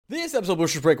This episode of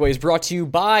Bushers Breakaway is brought to you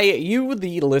by you,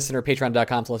 the listener,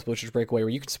 patreon.com/Bushers Breakaway, where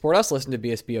you can support us, listen to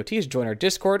BSBOTs, join our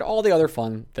Discord, all the other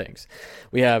fun things.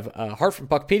 We have Hart from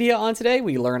PuckPedia on today.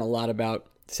 We learn a lot about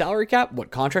salary cap,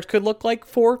 what contracts could look like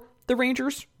for the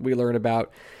Rangers. We learn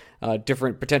about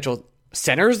different potential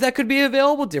centers that could be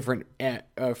available, different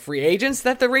free agents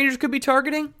that the Rangers could be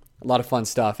targeting. A lot of fun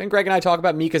stuff. And Greg and I talk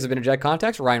about Mika's of Interjet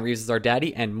Contacts, Ryan Reeves is our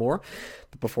daddy, and more.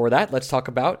 But before that, let's talk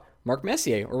about Mark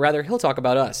Messier, or rather, he'll talk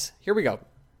about us. Here we go.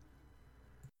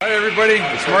 Hi, everybody.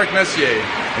 It's Mark Messier,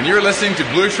 and you're listening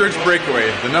to Blue Shirts Breakaway,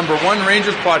 the #1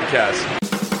 Rangers podcast.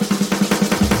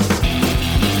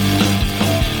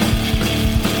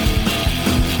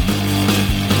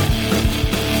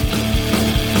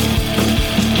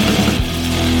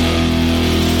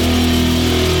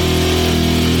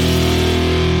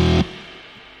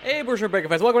 Bushers Breakaway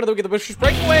fans, welcome to the week of the Bushers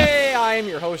Breakaway. I am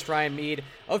your host, Ryan Mead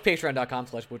of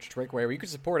patreon.com/Bushers Breakaway, where you can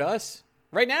support us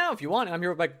right now if you want. I'm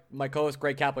here with my co-host,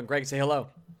 Greg Kaplan. Greg, say hello.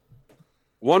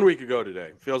 1 week ago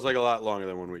today. Feels like a lot longer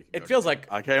than 1 week ago. It feels like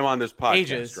I came on this podcast,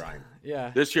 ages. Ryan.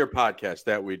 Yeah. This year podcast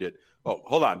that we did. Oh,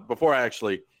 hold on. Before a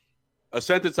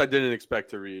sentence I didn't expect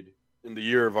to read in the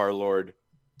year of our Lord,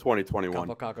 2021.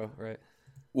 Kako, right.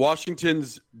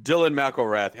 Washington's Dylan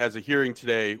McElrath has a hearing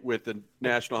today with the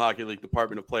National Hockey League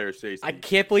Department of Player Safety. I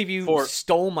can't believe you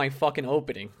stole my fucking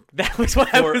opening. That was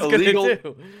what I was going to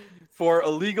do. For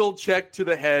illegal check to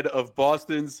the head of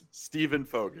Boston's Stephen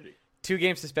Fogarty.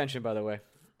 2-game suspension, by the way.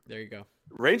 There you go.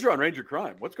 Ranger on Ranger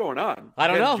crime. What's going on? I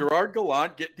don't know. Gerard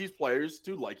Gallant get these players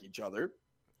to like each other?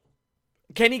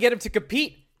 Can he get him to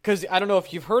compete? Because I don't know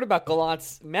if you've heard about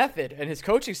Gallant's method and his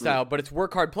coaching style, but it's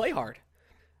work hard, play hard.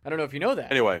 I don't know if you know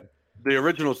that. Anyway, the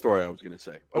original story I was going to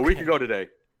say. A week ago today,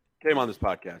 came on this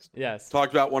podcast. Yes.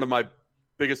 Talked about one of my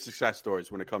biggest success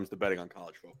stories when it comes to betting on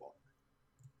college football.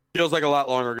 Feels like a lot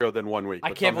longer ago than 1 week.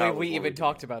 I can't believe we even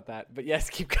talked about that. But yes,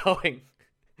 keep going.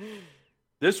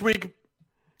 This week,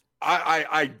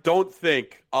 I don't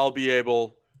think I'll be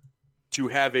able to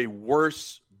have a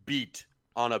worse beat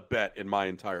on a bet in my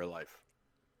entire life.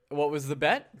 What was the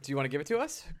bet? Do you want to give it to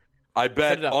us? I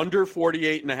bet under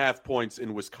 48.5 points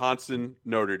in Wisconsin,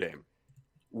 Notre Dame.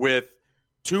 With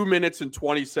 2 minutes and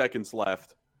 20 seconds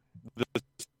left, the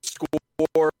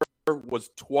score was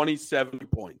 27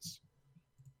 points.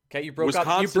 Okay, you broke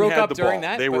Wisconsin up. You broke had up the during ball.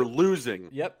 that. They were losing.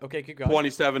 Yep. Okay, keep going.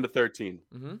 27-13.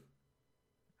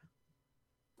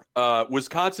 Mm-hmm.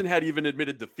 Wisconsin had even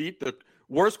admitted defeat, the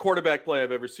worst quarterback play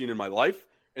I've ever seen in my life,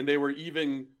 and they were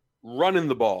even running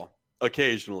the ball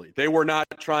occasionally. They were not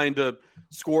trying to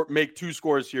make 2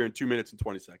 scores here in 2 minutes and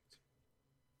 20 seconds.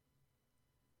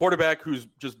 Quarterback who's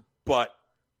just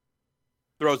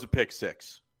throws a pick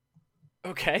 6.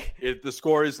 Okay. The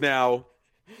score is now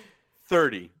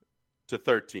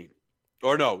 30-13.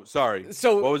 Or no, sorry.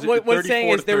 So what was it? What it's saying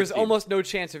is there was 34-13. almost no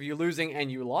chance of you losing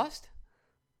and you lost?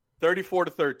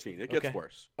 34-13. It gets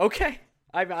worse. Okay.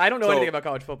 I don't know anything about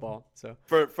college football. So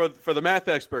for the math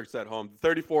experts at home,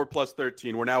 34 plus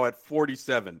 13, we're now at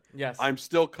 47. Yes. I'm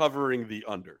still covering the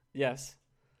under. Yes.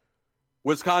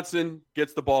 Wisconsin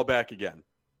gets the ball back again.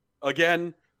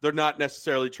 Again, they're not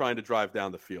necessarily trying to drive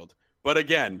down the field. But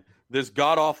again, this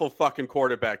god-awful fucking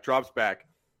quarterback drops back,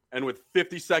 and with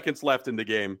 50 seconds left in the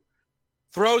game,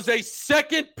 throws a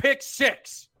second pick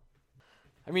 6.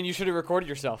 I mean, you should have recorded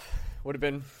yourself. Would have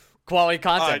been quality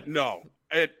content. No.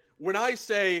 When I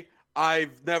say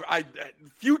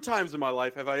few times in my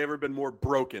life have I ever been more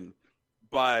broken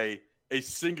by a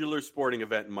singular sporting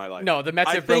event in my life. No, the Mets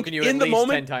have broken you at least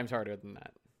 10 times harder than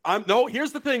that.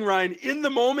 Here's the thing, Ryan. In the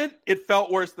moment, it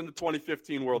felt worse than the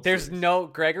 2015 World Series. There's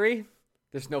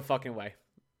no fucking way.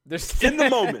 In the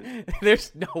moment.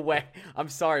 There's no way. I'm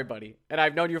sorry, buddy. And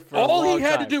I've known you for a long time. All he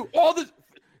had to do,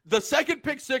 the second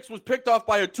pick 6 was picked off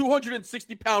by a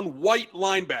 260-pound white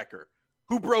linebacker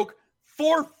who broke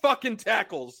 4 fucking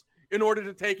tackles in order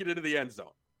to take it into the end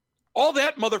zone. All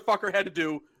that motherfucker had to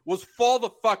do was fall the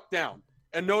fuck down,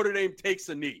 and Notre Dame takes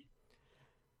a knee.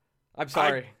 I'm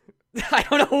sorry. I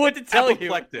don't know what to tell you.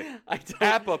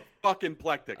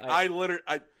 Apoplectic.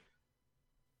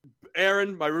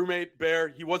 Aaron, my roommate, Bear,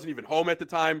 he wasn't even home at the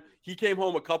time. He came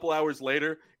home a couple hours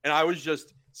later, and I was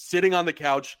just sitting on the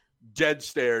couch, dead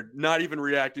stared, not even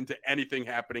reacting to anything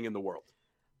happening in the world.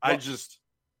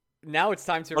 Now it's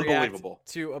time to react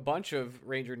to a bunch of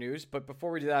Ranger news, but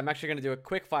before we do that, I'm actually going to do a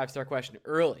quick 5-star question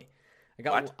early.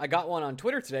 I got one on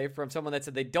Twitter today from someone that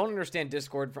said they don't understand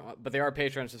Discord, but they are a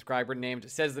Patreon subscriber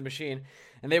named Says the Machine,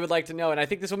 and they would like to know, and I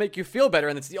think this will make you feel better,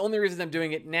 and it's the only reason I'm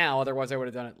doing it now, otherwise I would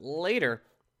have done it later.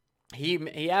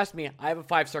 He asked me, I have a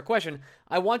 5-star question.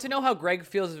 I want to know how Greg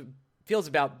feels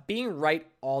about being right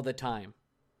all the time.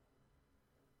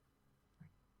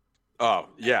 Oh,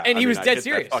 yeah. And he was dead hit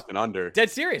serious. That fucking under. Dead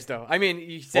serious, though. I mean,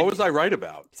 you said, what was I right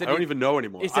about? I don't even know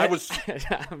anymore. Said,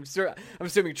 I'm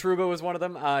assuming Truba was one of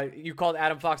them. You called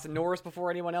Adam Fox and Norris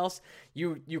before anyone else.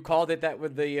 You called it that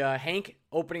with the Hank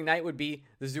opening night would be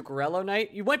the Zuccarello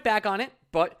night. You went back on it,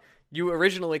 but you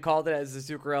originally called it as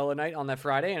the Zuccarello night on that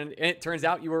Friday, and it turns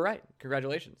out you were right.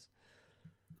 Congratulations.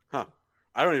 Huh.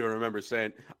 I don't even remember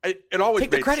saying it. Always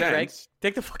take the made credit, sense. Greg.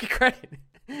 Take the fucking credit.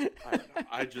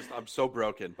 I'm so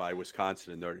broken by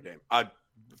Wisconsin and Notre Dame.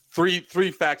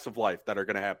 Three facts of life that are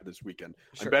going to happen this weekend.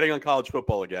 Sure. I'm betting on college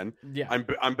football again. Yeah.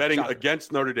 I'm betting Shocker.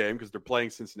 Against Notre Dame because they're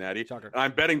playing Cincinnati. Shocker. And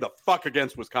I'm betting the fuck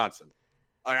against Wisconsin.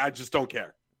 I just don't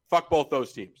care. Fuck both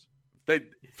those teams.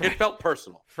 It felt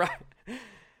personal. Right.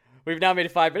 We've now made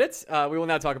it 5 minutes. We will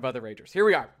now talk about the Rangers. Here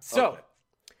we are. So. Okay.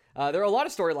 There are a lot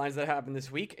of storylines that happened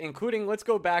this week, including, let's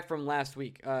go back from last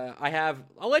week.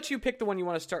 I'll let you pick the one you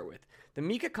want to start with. The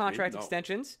Mika contract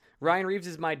extensions, Ryan Reeves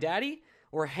is my daddy,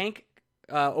 or Hank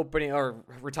opening or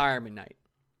retirement night.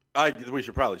 We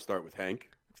should probably start with Hank.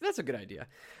 That's a good idea.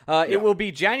 It will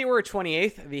be January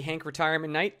 28th, the Hank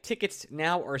retirement night. Tickets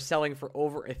now are selling for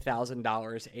over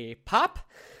 $1,000 a pop.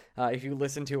 If you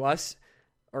listen to us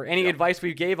or any advice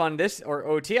we gave on this or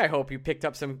OT, I hope you picked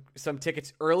up some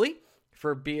tickets early.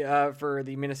 For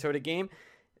the Minnesota game.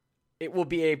 It will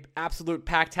be a absolute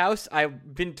packed house.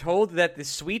 I've been told that the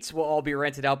suites will all be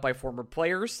rented out by former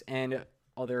players and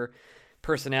other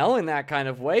personnel in that kind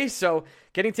of way. So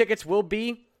getting tickets will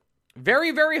be very,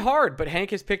 very hard, but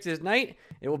Hank has picked his night.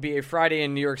 It will be a Friday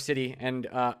in New York City, and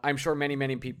I'm sure many,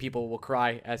 many people will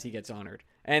cry as he gets honored.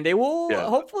 And they will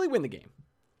hopefully win the game.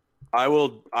 I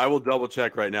will double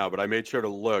check right now, but I made sure to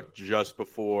look just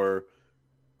before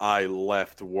I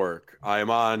left work. I am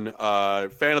on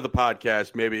fan of the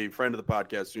podcast, maybe friend of the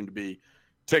podcast, soon to be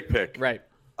Tick Pick. Right.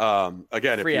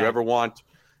 Again, if you ever want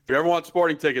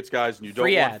sporting tickets, guys, and you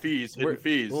don't want hidden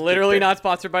fees. Literally not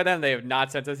sponsored by them. They have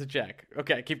not sent us a check.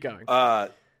 Okay, keep going.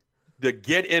 The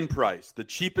get-in price, the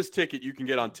cheapest ticket you can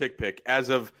get on Tick Pick as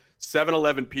of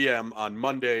 7:11 p.m. on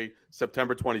Monday,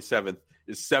 September 27th,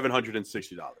 is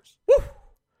 $760. Woo!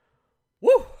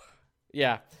 Woo!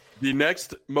 Yeah. The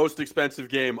next most expensive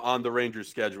game on the Rangers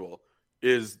schedule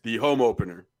is the home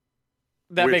opener.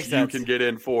 That makes sense. You can get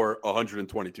in for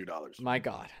 $122. My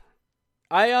God.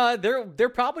 There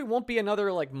probably won't be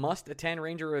another must-attend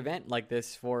Ranger event like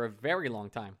this for a very long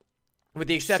time. With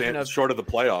the exception of short of the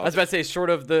playoffs. I was about to say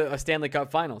short of the Stanley Cup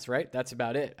Finals, right? That's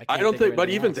about it. I don't think, but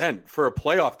even then, for a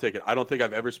playoff ticket, I don't think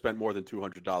I've ever spent more than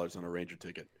 $200 on a Ranger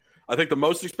ticket. I think the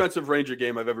most expensive Ranger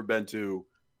game I've ever been to.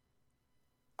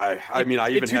 I mean, I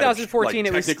even in 2014,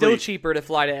 it was still cheaper to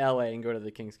fly to LA and go to the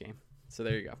Kings game. So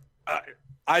there you go.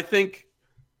 I think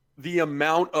the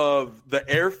amount of the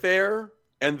airfare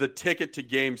and the ticket to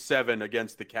Game 7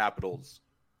 against the Capitals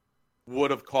would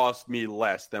have cost me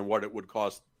less than what it would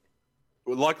cost.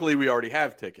 Luckily, we already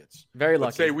have tickets. Very lucky.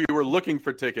 Let's say we were looking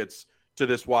for tickets to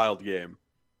this Wild game.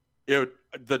 The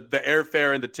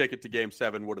airfare and the ticket to Game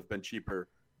 7 would have been cheaper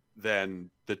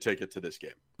than the ticket to this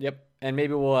game. Yep, and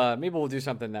maybe we'll do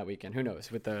something that weekend. Who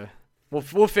knows?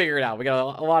 We'll figure it out. We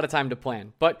got a lot of time to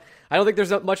plan, but I don't think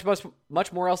there's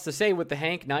much more else to say with the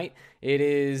Hank night. It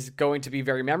is going to be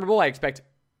very memorable. I expect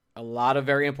a lot of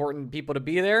very important people to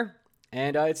be there,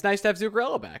 and it's nice to have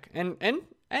Zuccarello back and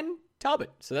Talbot.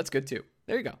 So that's good too.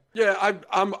 There you go. Yeah,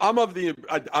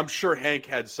 I'm sure Hank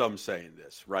had some say in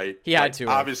this, right? He had to.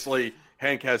 Obviously,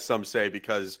 Hank has some say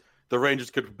because the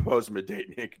Rangers could propose him a date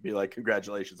and he could be like,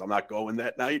 congratulations, I'm not going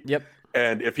that night. Yep.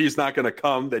 And if he's not going to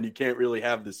come, then you can't really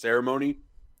have the ceremony.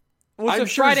 Well,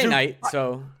 it's a Friday night,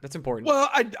 so that's important. Well,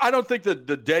 I don't think that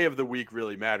the day of the week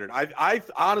really mattered. I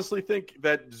honestly think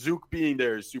that Zook being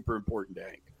there is super important to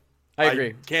Hank. I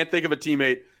agree. I can't think of a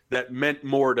teammate that meant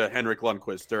more to Henrik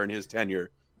Lundqvist during his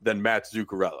tenure than Matt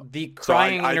Zuccarello. The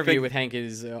crying interview with Hank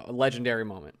is a legendary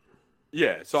moment.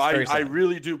 Yeah, so I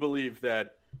really do believe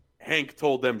that Hank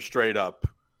told them straight up,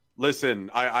 listen,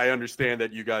 I understand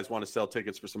that you guys want to sell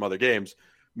tickets for some other games.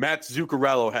 Matt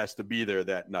Zuccarello has to be there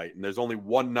that night, and there's only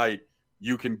one night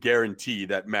you can guarantee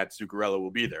that Matt Zuccarello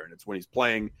will be there, and it's when he's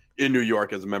playing in New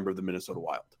York as a member of the Minnesota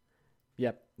Wild.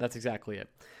 Yep, that's exactly it.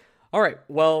 All right,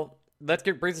 well,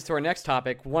 brings us to our next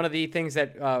topic. One of the things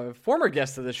that former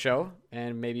guests of the show,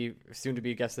 and maybe soon to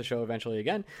be guest of the show eventually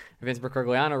again, Vince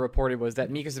Mercogliano reported was that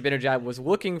Mika Zibanejad was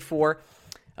looking for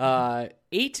 $9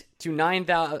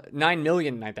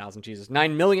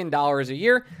 million a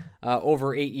year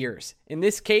over 8 years. In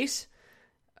this case,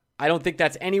 I don't think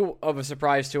that's any of a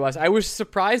surprise to us. I was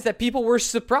surprised that people were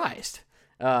surprised,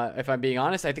 if I'm being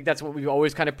honest. I think that's what we've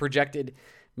always kind of projected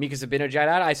Mika Zibanejad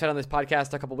at. I said on this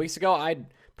podcast a couple weeks ago, I'd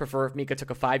prefer if Mika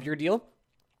took a 5-year deal.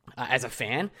 as a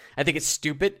fan. I think it's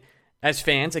stupid as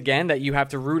fans, again, that you have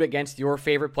to root against your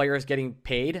favorite players getting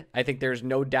paid. I think there's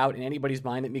no doubt in anybody's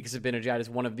mind that Mika Zibanejad is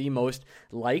one of the most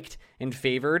liked and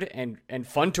favored and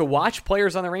fun to watch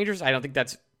players on the Rangers. I don't think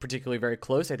that's particularly very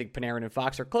close. I think Panarin and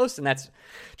Fox are close, and that's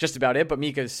just about it. But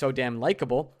Mika is so damn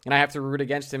likable, and I have to root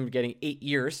against him getting 8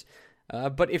 years.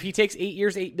 But if he takes 8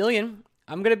 years, $8 million,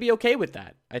 I'm going to be okay with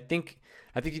that. I think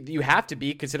you have to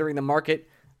be, considering the market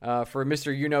for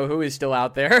Mr. You-Know-Who is still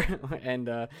out there, and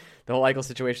the whole Eichel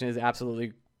situation is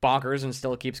absolutely bonkers and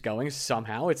still keeps going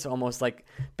somehow. It's almost like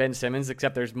Ben Simmons,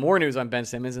 except there's more news on Ben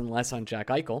Simmons and less on Jack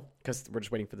Eichel because we're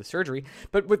just waiting for the surgery.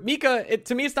 But with Mika,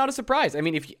 to me, it's not a surprise. I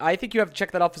mean, I think you have to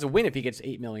check that off as a win if he gets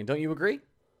 $8 million. Don't you agree?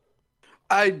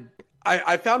 I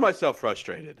found myself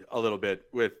frustrated a little bit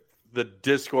with the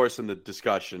discourse and the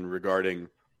discussion regarding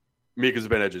Mika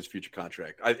Zibanejad's future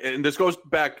contract. And this goes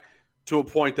back to a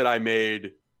point that I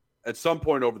made at some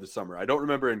point over the summer. I don't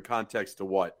remember in context to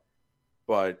what,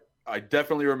 but I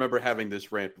definitely remember having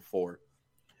this rant before.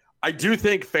 I do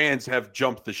think fans have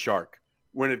jumped the shark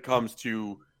when it comes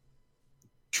to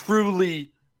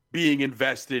truly being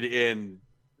invested in,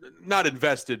 not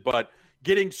invested, but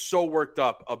getting so worked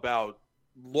up about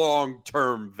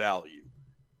long-term value.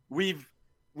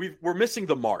 We're missing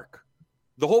the mark.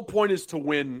 The whole point is to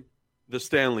win the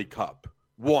Stanley Cup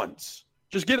once.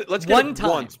 Just get it. Let's get it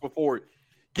once before.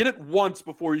 Get it once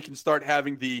before you can start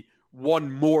having the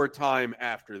one more time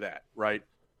after that, right?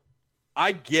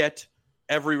 I get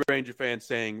every Ranger fan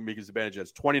saying Mika Zibanejad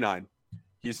is 29.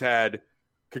 He's had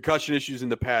concussion issues in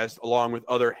the past along with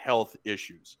other health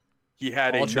issues. He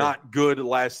had not good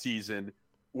last season,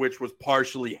 which was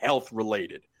partially health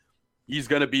related. He's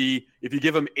going to be, if you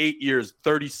give him 8 years,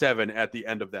 37 at the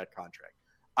end of that contract.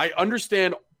 I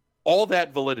understand all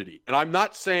that validity, and I'm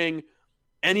not saying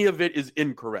any of it is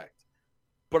incorrect.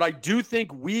 But I do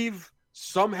think we've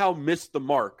somehow missed the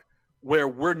mark where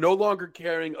we're no longer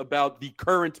caring about the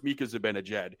current Mika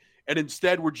Zibanejad, and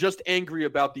instead we're just angry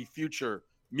about the future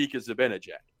Mika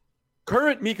Zibanejad.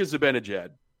 Current Mika Zibanejad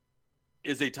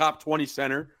is a top 20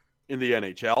 center in the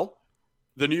NHL.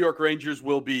 The New York Rangers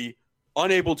will be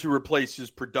unable to replace his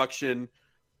production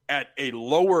at a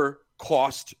lower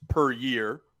cost per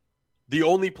year. The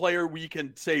only player we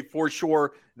can say for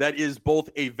sure that is both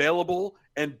available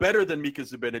and better than Mika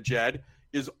Zibanejad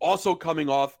is also coming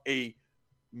off a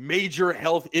major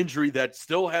health injury that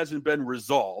still hasn't been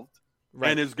resolved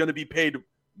and is going to be paid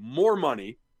more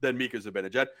money than Mika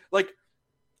Zibanejad. Like,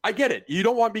 I get it. You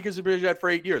don't want Mika Zibanejad for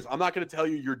 8 years. I'm not going to tell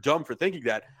you you're dumb for thinking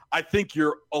that. I think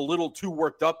you're a little too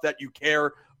worked up that you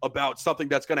care about something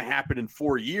that's going to happen in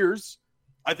 4 years.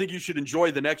 I think you should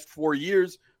enjoy the next 4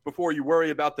 years before you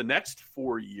worry about the next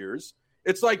 4 years.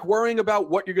 It's like worrying about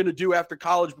what you're going to do after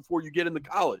college before you get into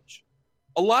college.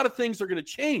 A lot of things are going to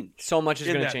change. So much is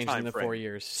going to change in the 4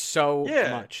 years. So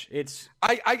much. It's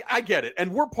I get it.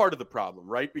 And we're part of the problem,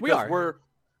 right? Because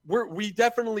we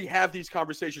definitely have these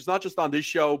conversations, not just on this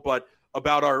show, but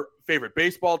about our favorite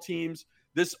baseball teams.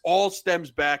 This all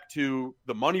stems back to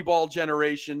the Moneyball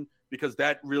generation because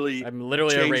that really I'm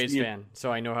literally a Rays fan,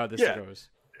 so I know how this goes.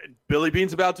 Billy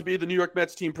Bean's about to be the New York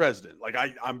Mets team president. Like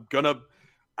I'm gonna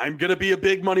be a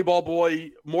big Moneyball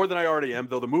boy more than I already am,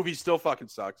 though the movie still fucking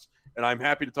sucks, and I'm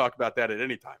happy to talk about that at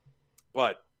any time.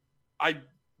 But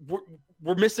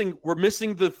we're missing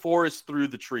the forest through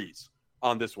the trees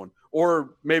on this one,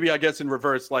 or maybe I guess in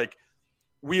reverse, like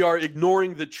we are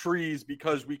ignoring the trees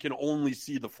because we can only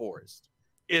see the forest.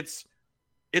 It's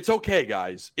okay,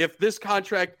 guys. If this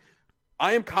contract,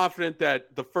 I am confident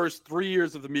that the first 3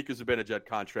 years of the Mika Zibanejad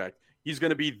contract, he's going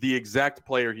to be the exact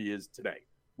player he is today,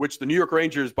 which the New York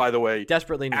Rangers, by the way,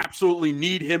 absolutely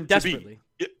need him to be.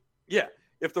 Yeah.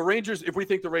 If we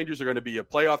think the Rangers are going to be a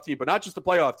playoff team, but not just a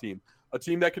playoff team, a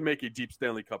team that can make a deep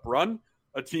Stanley Cup run,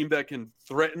 a team that can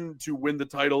threaten to win the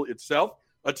title itself,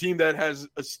 a team that has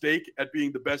a stake at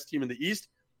being the best team in the East,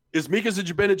 is Mika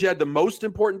Zibanejad the most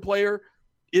important player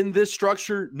in this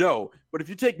structure? No. But if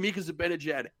you take Mika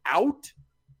Zibanejad out,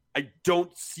 I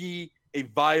don't see a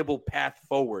viable path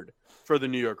forward for the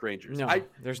New York Rangers. No,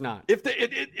 there's not. If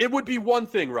it would be one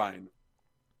thing, Ryan.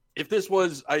 If this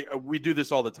was, we do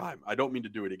this all the time. I don't mean to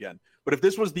do it again. But if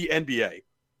this was the NBA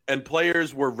and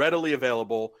players were readily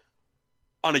available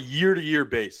on a year-to-year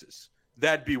basis,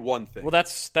 that'd be one thing. Well,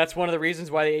 that's one of the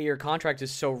reasons why the 8-year contract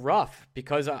is so rough,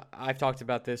 because I've talked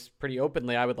about this pretty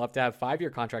openly. I would love to have 5-year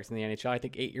contracts in the NHL. I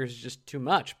think 8 years is just too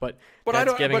much, but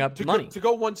that's giving up money. To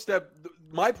go one step,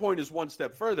 my point is one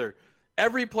step further.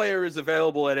 Every player is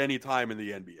available at any time in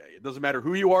the NBA. It doesn't matter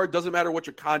who you are. It doesn't matter what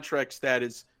your contract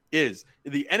status is.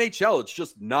 In the NHL, it's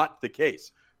just not the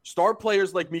case. Star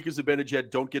players like Mika Zibanejad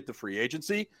don't get the free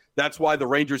agency. That's why the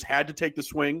Rangers had to take the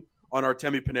swing on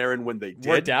Artemi Panarin when they did.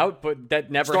 Worked out, but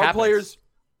that never happens.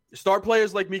 Star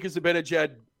players like Mika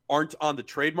Zibanejad aren't on the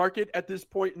trade market at this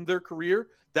point in their career.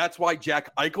 That's why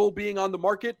Jack Eichel being on the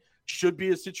market should be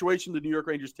a situation the New York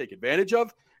Rangers take advantage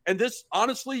of. And this,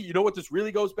 honestly, you know what this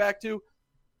really goes back to?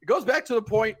 It goes back to the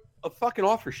point of fucking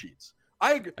offer sheets.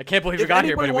 I can't believe we got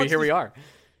here, but here we are.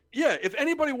 Yeah, if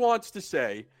anybody wants to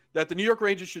say that the New York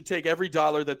Rangers should take every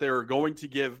dollar that they're going to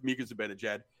give Mika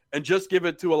Zibanejad and just give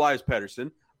it to Elias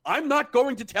Pettersson, I'm not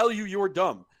going to tell you you're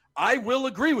dumb. I will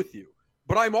agree with you,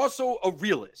 but I'm also a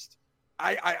realist.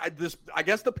 I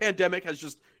guess the pandemic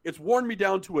has it's worn me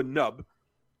down to a nub,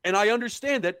 and I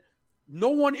understand that no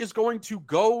one is going to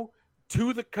go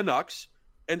to the Canucks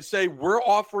and say, we're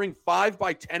offering 5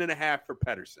 by 10.5 for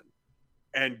Pettersson.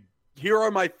 And here are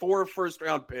my 4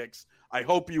 first-round picks. I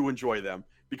hope you enjoy them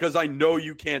because I know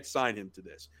you can't sign him to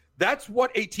this. That's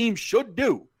what a team should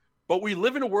do. But we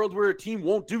live in a world where a team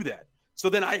won't do that. So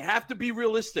then I have to be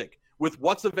realistic with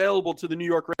what's available to the New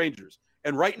York Rangers.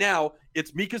 And right now,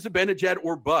 it's Mika Zibanejad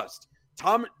or bust.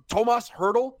 Tomas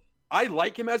Hertl, I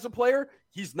like him as a player.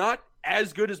 He's not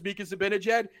as good as Mika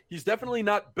Zibanejad. He's definitely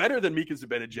not better than Mika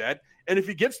Zibanejad. And if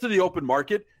he gets to the open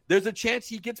market, there's a chance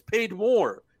he gets paid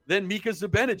more than Mika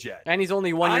Zibanejad. And he's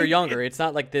only 1 year younger. It's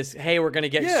not like this, hey, we're going to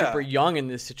get super young in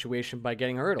this situation by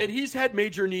getting Hertl. And he's had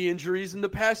major knee injuries in the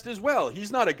past as well.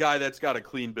 He's not a guy that's got a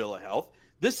clean bill of health.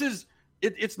 This is,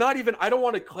 it's not even, I don't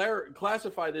want to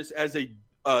classify this as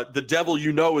the devil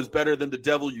you know is better than the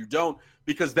devil you don't,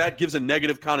 because that gives a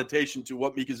negative connotation to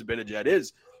what Mika Zibanejad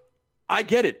is. I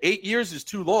get it. 8 years is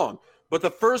too long. But the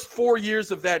first 4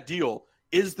 years of that deal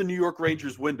is the New York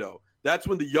Rangers window. That's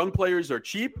when the young players are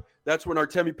cheap. That's when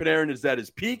Artemi Panarin is at his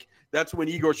peak. That's when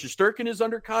Igor Shesterkin is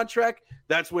under contract.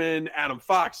 That's when Adam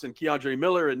Fox and Keandre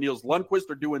Miller and Niels Lundqvist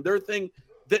are doing their thing.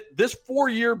 This 4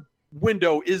 year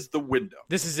window is the window.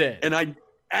 This is it. And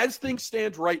as things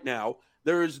stand right now,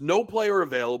 there is no player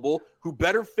available who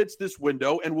better fits this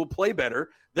window and will play better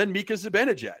than Mika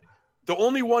Zibanejad. The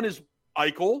only one is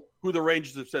Eichel, who the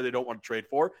Rangers have said they don't want to trade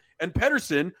for, and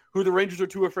Pettersson, who the Rangers are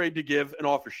too afraid to give an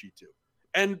offer sheet to.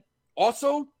 And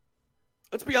also,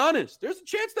 let's be honest, there's a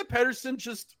chance that Pettersson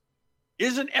just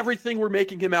isn't everything we're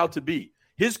making him out to be.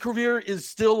 His career is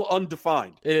still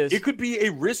undefined. It is. It could be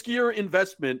a riskier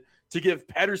investment to give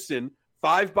Pettersson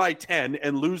 5 by 10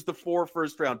 and lose the 4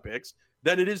 first-round picks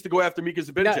than it is to go after Mika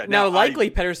Zibanejad. Now likely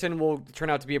Pettersson will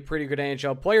turn out to be a pretty good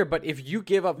NHL player, but if you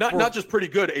give up not just pretty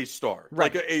good, a star,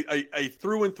 right. Like a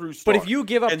through and through star. But if you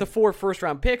give up the 4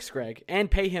 first-round picks, Greg,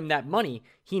 and pay him that money,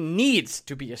 he needs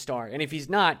to be a star. And if he's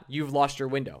not, you've lost your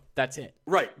window. That's it.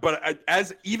 Right. But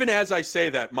even as I say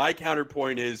that, my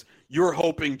counterpoint is you're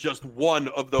hoping just one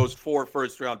of those 4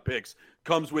 first-round picks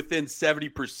comes within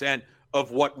 70%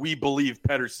 of what we believe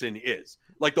Pettersson is.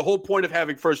 Like the whole point of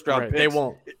having first-round picks. They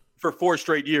won't. For 4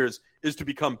 straight years is to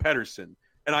become Pettersson.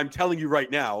 And I'm telling you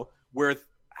right now,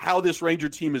 how this Ranger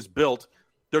team is built,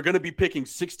 they're going to be picking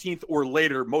 16th or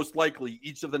later, most likely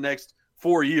each of the next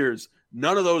 4 years.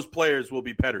 None of those players will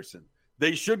be Pettersson.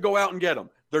 They should go out and get them.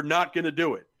 They're not going to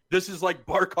do it. This is like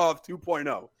Barkov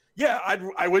 2.0. Yeah,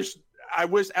 I wish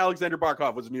Alexander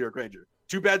Barkov was a New York Ranger.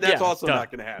 Too bad that's also not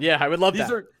going to happen. Yeah, I would love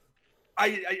that.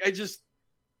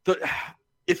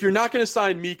 If you're not going to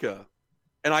sign Mika,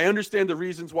 and I understand the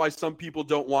reasons why some people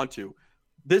don't want to.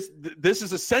 This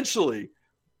is essentially,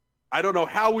 I don't know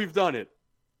how we've done it,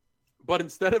 but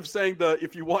instead of saying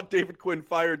if you want David Quinn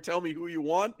fired, tell me who you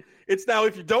want. It's now,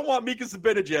 if you don't want Mika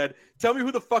Zibanejad, tell me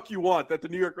who the fuck you want that the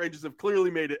New York Rangers have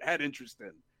clearly had interest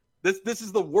in. This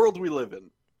is the world we live in.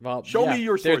 Well, show me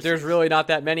your sources. There's really not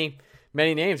that many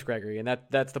names, Gregory, and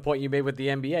that's the point you made with the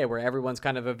NBA, where everyone's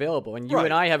kind of available. And you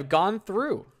and I have gone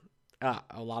through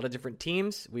a lot of different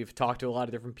teams. We've talked to a lot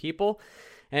of different people,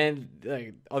 and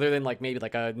other than maybe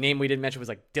a name we didn't mention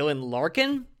was Dylan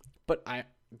Larkin, but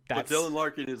Dylan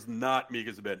Larkin is not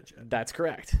Mika Zibanejad. That's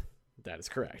correct. That is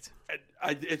correct.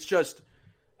 It's just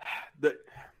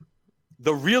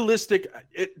the realistic.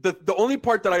 The only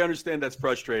part that I understand that's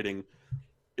frustrating,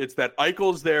 it's that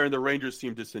Eichel's there and the Rangers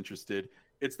seem disinterested.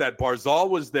 It's that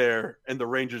Barzal was there and the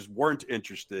Rangers weren't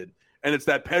interested, and it's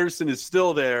that Pettersson is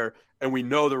still there. And we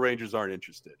know the Rangers aren't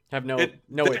interested. Have no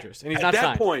interest. And he's not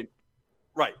signed.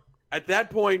 At that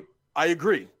point, I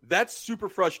agree. That's super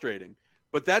frustrating.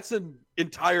 But that's an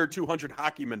entire 200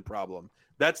 hockeyman problem.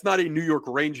 That's not a New York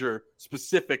Ranger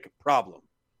specific problem.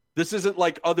 This isn't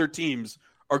like other teams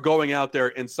are going out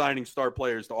there and signing star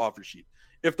players to offer sheet.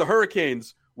 If the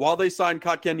Hurricanes, while they sign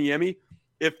Kotkaniemi,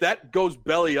 if that goes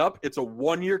belly up, it's a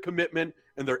 1 year commitment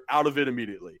and they're out of it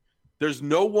immediately. There's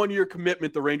no 1-year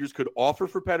commitment the Rangers could offer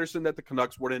for Pettersson that the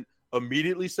Canucks wouldn't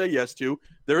immediately say yes to.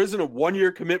 There isn't a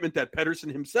 1-year commitment that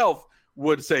Pettersson himself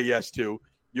would say yes to.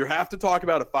 You have to talk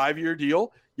about a 5-year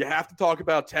deal. You have to talk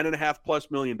about $10.5+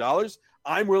 million.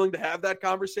 I'm willing to have that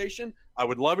conversation. I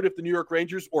would love it if the New York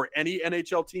Rangers or any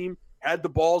NHL team had the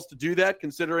balls to do that,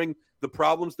 considering the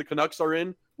problems the Canucks are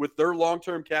in with their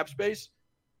long-term cap space.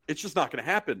 It's just not going to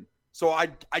happen. So I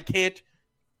can't.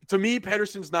 To me,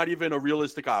 Pettersson's not even a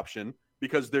realistic option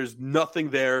because there's nothing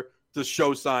there to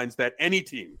show signs that any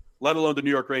team, let alone the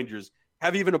New York Rangers,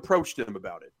 have even approached him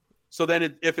about it. So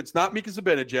then if it's not Mika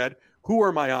Zibanejad, who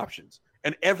are my options?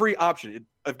 And every option,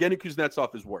 Evgeny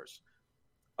Kuznetsov is worse.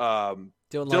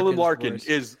 Dylan Larkin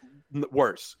is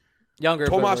worse. Younger,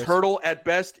 Tomas Hertl at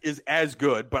best is as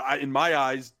good, but in my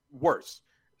eyes, worse.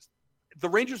 The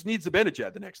Rangers need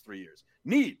Zibanejad the next 3 years.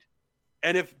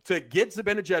 And if to get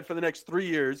Zibanejad for the next 3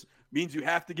 years means you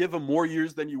have to give him more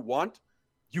years than you want,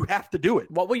 you have to do it.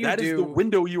 What will you do? That is the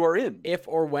window you are in. If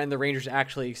or when the Rangers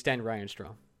actually extend Ryan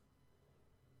Strome?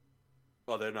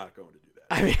 Well, they're not going to do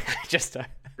that. I mean, it's just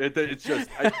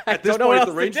at this point,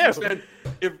 the Rangers extend,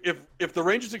 if the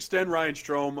Rangers extend Ryan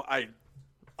Strome,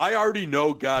 I already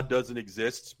know God doesn't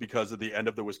exist because of the end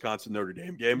of the Wisconsin Notre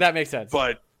Dame game. That makes sense.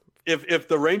 But if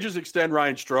the Rangers extend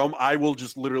Ryan Strome, I will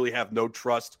just literally have no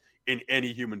trust in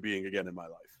any human being again in my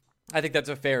life. I think that's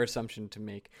a fair assumption to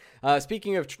make.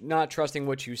 Speaking of not trusting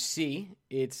what you see,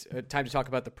 it's time to talk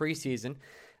about the preseason.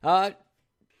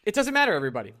 It doesn't matter,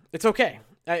 everybody. It's okay.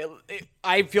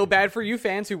 I feel bad for you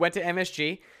fans who went to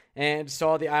MSG and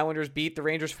saw the Islanders beat the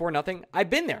Rangers 4-0.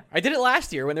 I've been there. I did it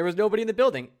last year when there was nobody in the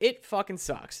building. It fucking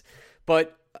sucks.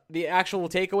 But the actual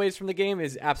takeaways from the game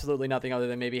is absolutely nothing other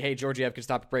than maybe, hey, Georgiev can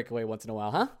stop a breakaway once in a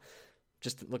while, huh?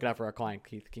 Just looking out for our client,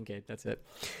 Keith Kincaid. That's it.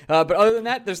 But other than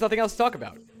that, there's nothing else to talk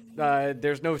about.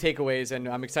 There's no takeaways, and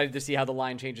I'm excited to see how the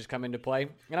line changes come into play.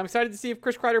 And I'm excited to see if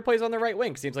Chris Kreider plays on the right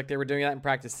wing. Seems like they were doing that in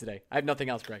practice today. I have nothing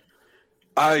else, Greg.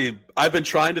 I've been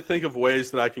trying to think of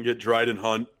ways that I can get Dryden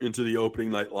Hunt into the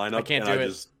opening night lineup. I can't do it.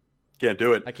 Just can't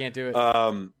do it. I can't do it.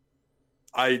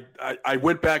 I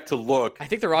went back to look. I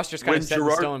think the roster's kind of set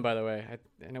in stone, by the way.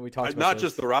 I know we talked about not this.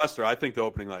 Just the roster. I think the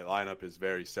opening night lineup is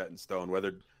very set in stone.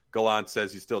 Whether Gallant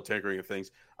says he's still tinkering with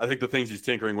things, I think the things he's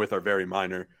tinkering with are very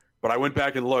minor. But I went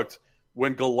back and looked.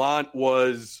 When Gallant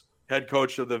was head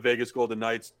coach of the Vegas Golden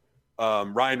Knights,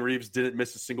 Ryan Reeves didn't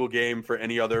miss a single game for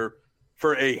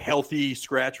a healthy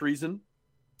scratch reason.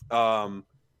 And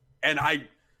I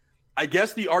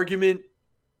guess the argument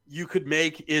you could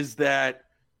make is that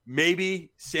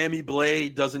maybe Sammy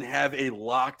Blais doesn't have a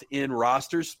locked-in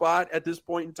roster spot at this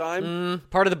point in time.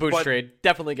 Part of the Bush trade.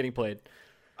 Definitely getting played.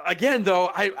 Again,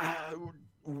 though,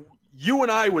 you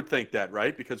and I would think that,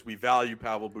 right? Because we value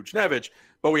Pavel Buchnevich,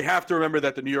 but we have to remember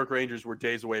that the New York Rangers were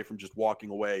days away from just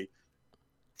walking away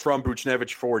from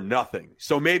Buchnevich for nothing.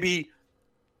 So maybe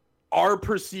our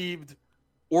perceived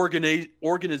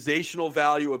organizational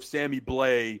value of Sammy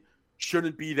Blais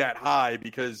shouldn't be that high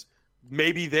because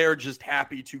maybe they're just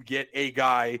happy to get a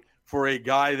guy for a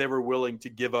guy they were willing to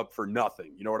give up for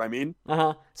nothing. You know what I mean?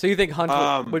 So you think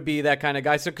Hunt would be that kind of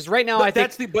guy? So because right now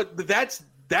that's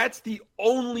the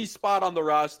only spot on the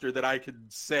roster that I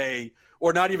could say,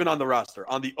 or not even on the roster,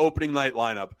 on the opening night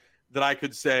lineup that I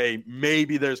could say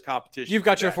maybe there's competition. You've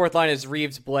got your fourth line as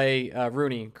Reeves, Blais,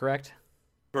 Rooney, correct?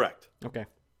 Correct. Okay.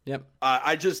 Yep.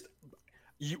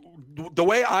 The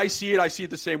way I see it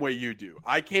the same way you do.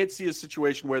 I can't see a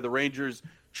situation where the Rangers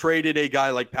traded a guy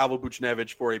like Pavel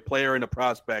Buchnevich for a player and a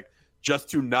prospect just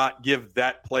to not give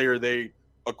that player they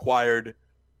acquired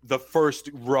the first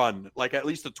run, like at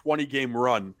least a 20-game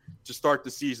run to start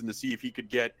the season to see if he could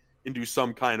get into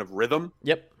some kind of rhythm.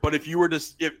 Yep. But if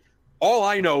all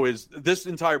I know is this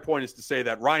entire point is to say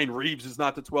that Ryan Reeves is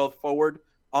not the 12th forward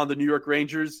on the New York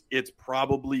Rangers, it's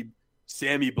probably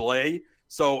Sammy Blais.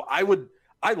 So I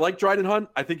like Dryden Hunt.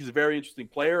 I think he's a very interesting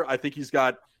player. I think he's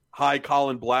got high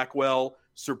Colin Blackwell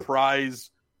surprise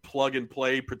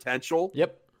plug-and-play potential.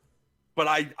 Yep.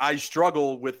 But I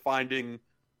struggle with finding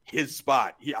his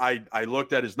spot. I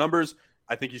looked at his numbers.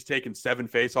 I think he's taken 7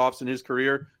 faceoffs in his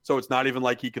career, so it's not even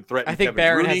like he could threaten. I think Kevin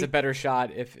Barron Rooney has a better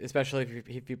shot, especially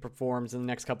if he performs in the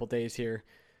next couple days here,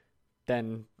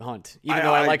 than Hunt. Even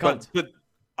though I like Hunt.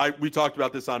 We talked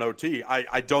about this on OT.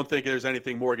 I don't think there's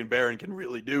anything Morgan Barron can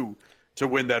really do to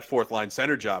win that fourth line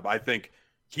center job. I think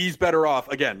he's better off.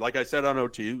 Again, like I said on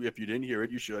OT, if you didn't hear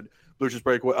it, you should. Blue Shirts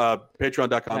Breakaway,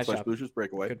 patreon.com/Blue Shirts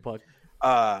Breakaway. Good plug.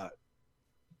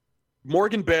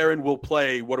 Morgan Barron will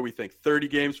play, what do we think, 30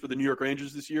 games for the New York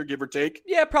Rangers this year, give or take?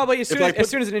 Yeah, probably. As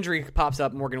soon as an injury pops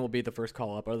up, Morgan will be the first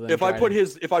call up. If I put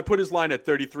his line at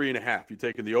 33.5, you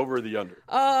taking the over or the under?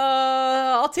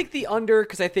 I'll take the under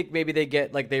because I think maybe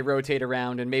they rotate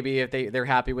around, and maybe if they're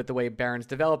happy with the way Barron's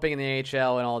developing in the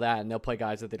AHL and all that, and they'll play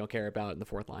guys that they don't care about in the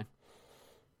fourth line.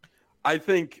 I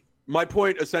think my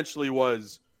point essentially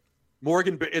was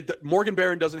Morgan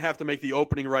Barron doesn't have to make the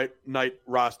opening night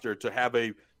roster to have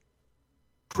a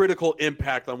critical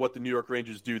impact on what the New York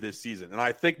Rangers do this season. And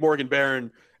I think Morgan Barron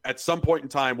at some point in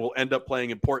time will end up playing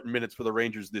important minutes for the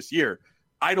Rangers this year.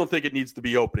 I don't think it needs to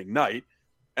be opening night.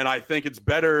 And I think it's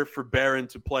better for Barron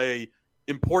to play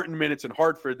important minutes in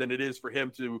Hartford than it is for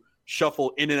him to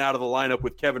shuffle in and out of the lineup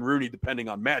with Kevin Rooney, depending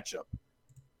on matchup.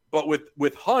 But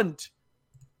with Hunt,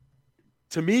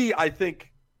 to me, I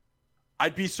think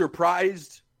I'd be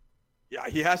surprised. Yeah,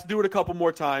 he has to do it a couple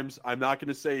more times. I'm not going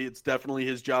to say it's definitely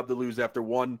his job to lose after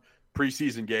one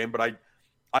preseason game, but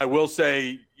I will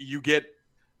say you get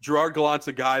Gerard Gallant's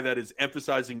a guy that is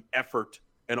emphasizing effort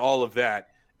and all of that.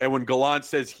 And when Gallant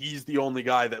says he's the only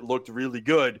guy that looked really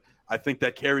good, I think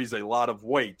that carries a lot of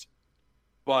weight.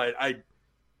 But I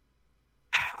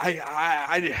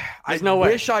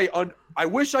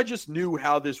wish I just knew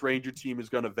how this Ranger team is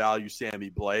going to value Sammy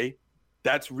Blais.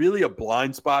 That's really a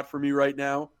blind spot for me right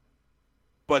now.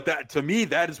 But that, to me,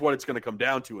 that is what it's going to come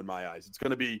down to in my eyes. It's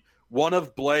going to be one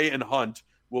of Blais and Hunt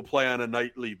will play on a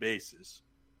nightly basis.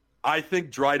 I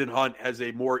think Dryden Hunt has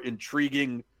a more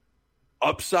intriguing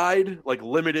upside, like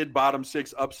limited bottom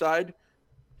six upside.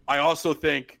 I also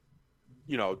think,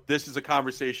 this is a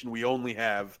conversation we only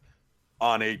have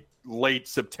on a late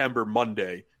September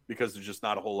Monday because there's just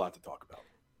not a whole lot to talk about.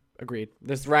 Agreed.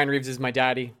 This Ryan Reeves is my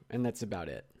daddy, and that's about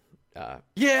it.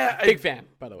 Big fan,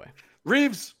 by the way.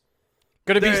 Reeves.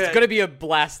 Gonna be a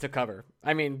blast to cover.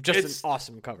 I mean, just an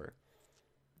awesome cover.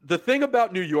 The thing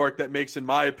about New York that makes, in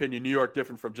my opinion, New York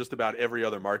different from just about every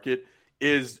other market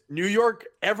is New York,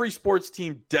 every sports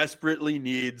team desperately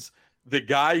needs the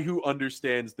guy who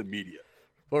understands the media.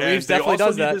 Well, Reeves definitely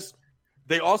does that.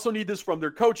 They also need this from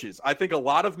their coaches. I think a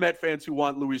lot of Met fans who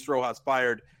want Luis Rojas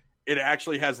fired, it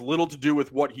actually has little to do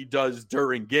with what he does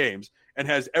during games and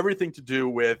has everything to do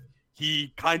with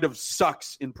he kind of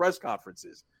sucks in press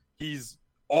conferences. He's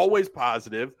always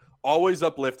positive, always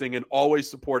uplifting, and always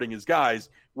supporting his guys.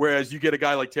 Whereas you get a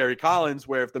guy like Terry Collins,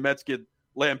 where if the Mets get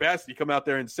lambasted, he come out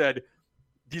there and said,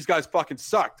 these guys fucking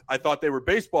sucked. I thought they were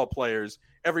baseball players.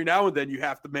 Every now and then you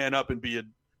have to man up and be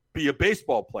a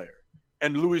baseball player.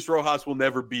 And Luis Rojas will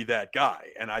never be that guy.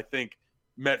 And I think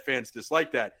Met fans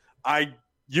dislike that.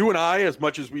 You and I, as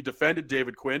much as we defended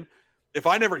David Quinn, if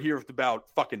I never hear about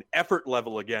fucking effort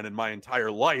level again in my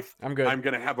entire life, I'm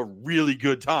going to have a really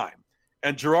good time.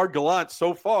 And Gerard Gallant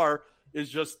so far is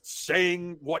just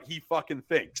saying what he fucking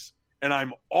thinks. And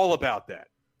I'm all about that.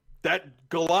 That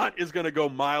Gallant is going to go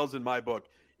miles in my book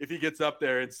if he gets up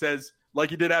there and says, like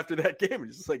he did after that game,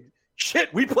 he's just like,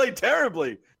 shit, we played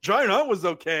terribly. Giant Hunt was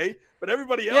okay, but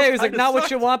everybody else. Yeah, he was like, not sucked.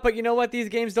 what you want, but you know what? These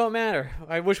games don't matter.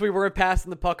 I wish we were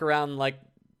passing the puck around probably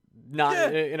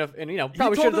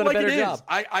should have done a better job.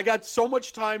 I got so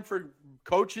much time for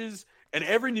coaches, and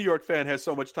every New York fan has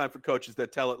so much time for coaches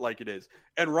that tell it like it is.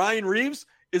 And Ryan Reeves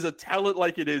is a tell it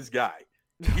like it is guy.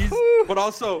 But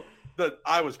also,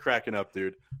 I was cracking up,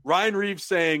 dude. Ryan Reeves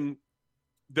saying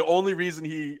the only reason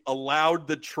he allowed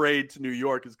the trade to New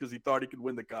York is because he thought he could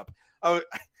win the cup.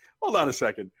 Hold on a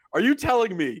second. Are you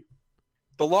telling me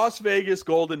the Las Vegas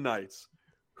Golden Knights,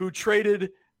 who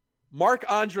traded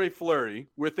Marc-Andre Fleury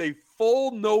with a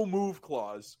full no-move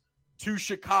clause to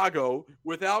Chicago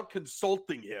without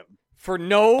consulting him, for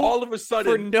no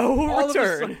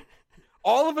return.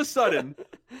 All of a sudden,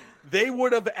 they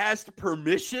would have asked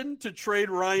permission to trade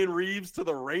Ryan Reeves to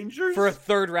the Rangers for a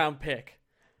third-round pick.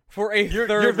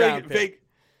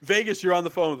 Vegas, you're on the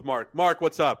phone with Mark. Mark,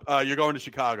 what's up? You're going to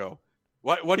Chicago.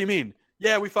 What do you mean?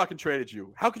 Yeah, we fucking traded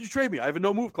you. How could you trade me? I have a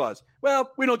no-move clause.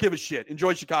 Well, we don't give a shit.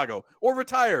 Enjoy Chicago. Or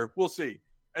retire. We'll see.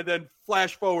 And then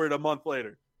flash forward a month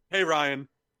later. Hey, Ryan,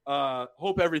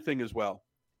 hope everything is well.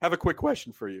 Have a quick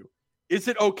question for you. Is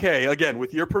it okay, again,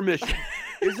 with your permission,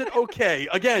 is it okay?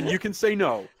 Again, you can say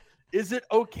no. Is it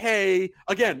okay?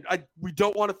 Again, we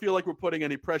don't want to feel like we're putting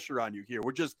any pressure on you here.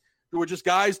 We're just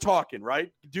guys talking,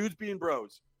 right? Dudes being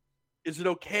bros. Is it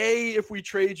okay if we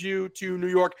trade you to New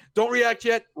York? Don't react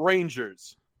yet.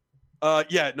 Rangers. No,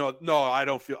 I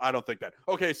don't think that.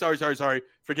 Okay, sorry.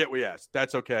 Forget we asked.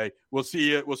 That's okay. We'll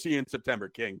see you in September,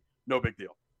 King. No big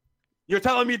deal. You're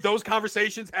telling me those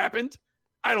conversations happened?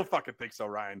 I don't fucking think so,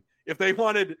 Ryan. If they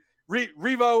wanted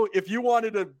Revo, if you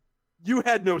wanted to You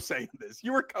had no say in this.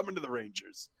 You were coming to the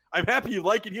Rangers. I'm happy you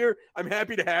like it here. I'm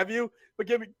happy to have you. But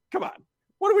come on.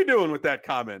 What are we doing with that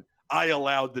comment? I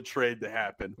allowed the trade to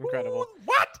happen. Incredible. Ooh,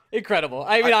 what? Incredible.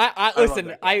 I mean, I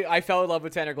listen, I fell in love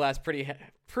with Tanner Glass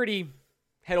pretty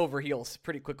head over heels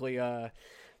pretty quickly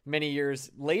many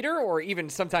years later or even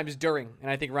sometimes during.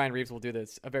 And I think Ryan Reeves will do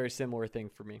this, a very similar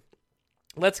thing for me.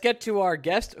 Let's get to our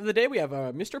guest of the day. We have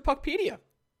Mr. PuckPedia.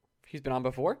 He's been on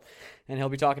before, and he'll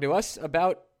be talking to us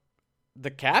about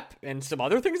the cap and some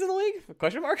other things in the league?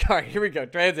 Question mark? All right, here we go.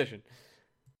 Transition.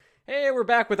 Hey, we're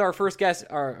back with our first guest,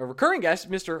 our recurring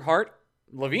guest, Mr. Hart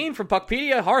Levine from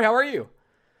PuckPedia. Hart, how are you?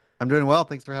 I'm doing well.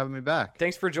 Thanks for having me back.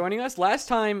 Thanks for joining us. Last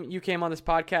time you came on this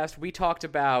podcast, we talked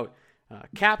about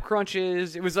cap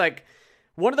crunches. It was like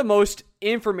one of the most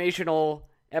informational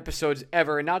episodes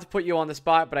ever. And not to put you on the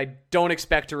spot, but I don't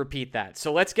expect to repeat that.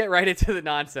 So let's get right into the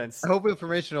nonsense. I hope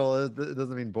informational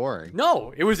doesn't mean boring.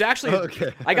 No, it was actually,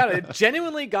 okay. I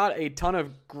genuinely got a ton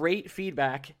of great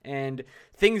feedback and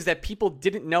things that people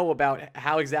didn't know about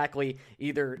how exactly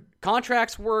either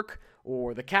contracts work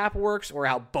or the cap works or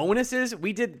how bonuses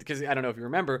we did. Because I don't know if you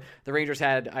remember, the Rangers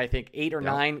had, I think, 8 or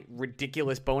 9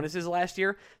 ridiculous bonuses last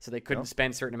year. So they couldn't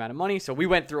spend a certain amount of money. So we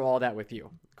went through all that with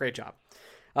you. Great job.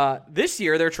 This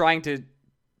year, they're trying to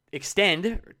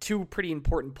extend 2 pretty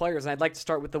important players, and I'd like to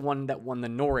start with the one that won the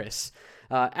Norris.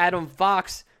 Adam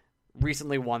Fox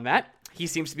recently won that. He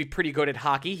seems to be pretty good at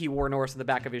hockey. He wore Norris on the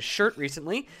back of his shirt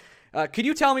recently. Could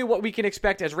you tell me what we can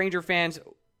expect as Ranger fans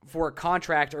for a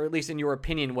contract, or at least in your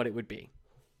opinion, what it would be?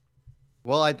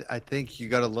 Well, I think you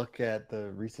got to look at the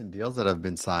recent deals that have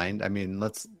been signed. I mean,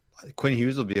 Quinn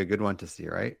Hughes will be a good one to see,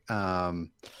 right?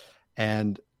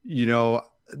 And, you know,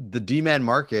 the D-man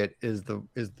market is the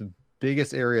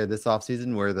biggest area this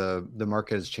offseason where the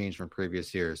market has changed from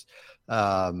previous years.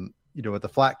 You know, with the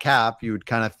flat cap, you would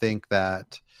kind of think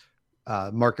that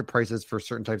market prices for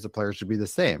certain types of players should be the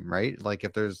same, right? Like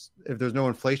if there's no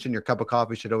inflation, your cup of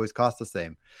coffee should always cost the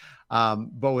same.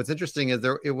 But what's interesting is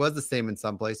it was the same in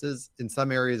some places. In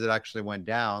some areas, it actually went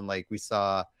down. Like we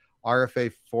saw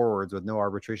RFA forwards with no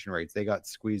arbitration rates. They got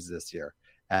squeezed this year.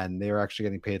 And they were actually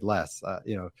getting paid less.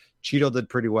 You know, Cheeto did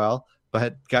pretty well,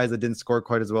 but guys that didn't score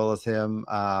quite as well as him,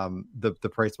 the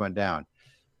price went down.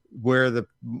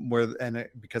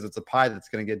 Because it's a pie that's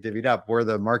going to get divvied up, where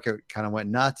the market kind of went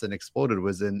nuts and exploded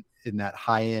was in that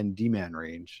high end D-man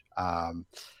range. And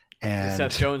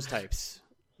Seth Jones types.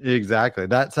 Exactly.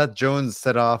 That Seth Jones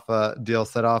set off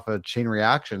a chain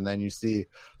reaction. Then you see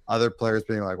other players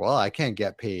being like, well, I can't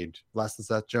get paid less than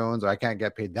Seth Jones, or I can't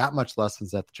get paid that much less than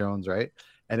Seth Jones, right?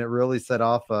 And it really set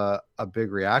off a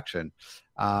big reaction.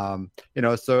 You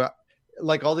know, so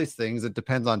like all these things, it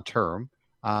depends on term.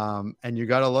 And you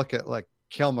got to look at like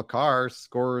Cale Makar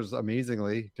scores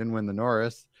amazingly, didn't win the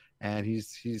Norris, and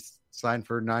he's signed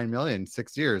for $9 million,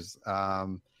 6 years.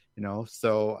 You know,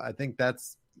 so I think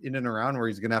that's in and around where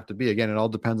he's going to have to be. Again, it all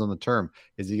depends on the term.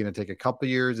 Is he going to take a couple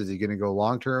years? Is he going to go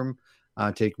long term?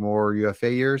 Take more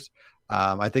UFA years?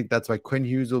 I think that's why Quinn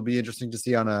Hughes will be interesting to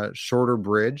see on a shorter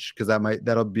bridge, because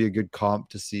that'll be a good comp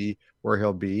to see where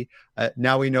he'll be.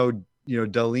 Now we know, you know,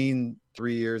 Dahlin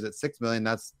 3 years at $6 million.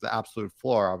 That's the absolute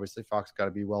floor. Obviously, Fox got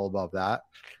to be well above that.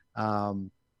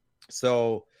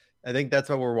 So I think that's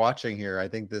what we're watching here. I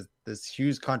think this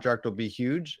Hughes contract will be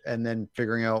huge, and then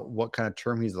figuring out what kind of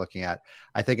term he's looking at.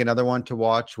 I think another one to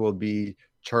watch will be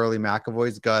Charlie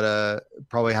McAvoy's got to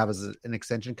probably have an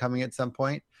extension coming at some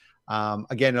point.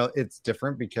 Again, it's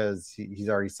different because he's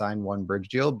already signed one bridge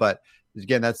deal, but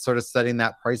again, that's sort of setting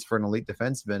that price for an elite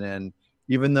defenseman. And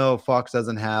even though Fox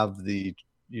doesn't have the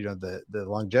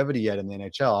longevity yet in the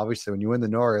NHL, obviously when you win the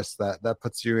Norris, that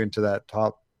puts you into that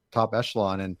top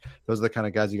echelon, and those are the kind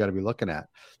of guys you got to be looking at.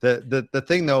 The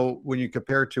thing though, when you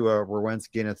compare to a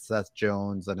Werenski and a Seth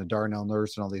Jones and a Darnell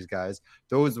Nurse and all these guys,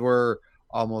 those were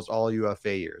almost all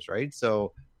UFA years, right?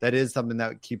 So that is something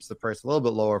that keeps the price a little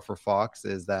bit lower for Fox,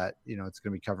 is that, you know, it's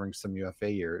going to be covering some UFA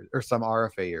years or some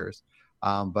RFA years,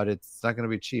 but it's not going to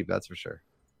be cheap, that's for sure.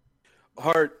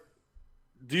 Hart,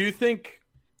 do you think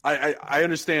I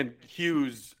understand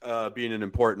Hughes being an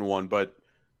important one, but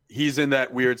he's in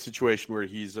that weird situation where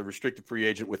he's a restricted free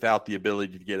agent without the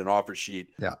ability to get an offer sheet.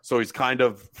 Yeah. So he's kind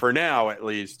of, for now at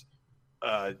least,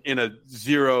 in a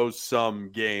zero-sum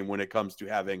game when it comes to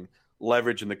having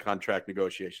leverage in the contract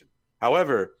negotiation.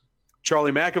 However,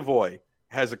 Charlie McAvoy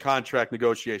has a contract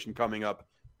negotiation coming up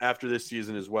after this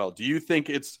season as well. Do you think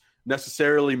it's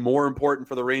necessarily more important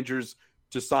for the Rangers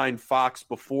to sign Fox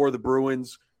before the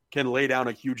Bruins can lay down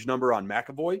a huge number on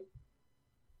McAvoy?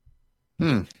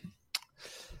 It's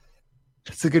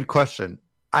a good question.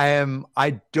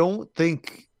 I don't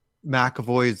think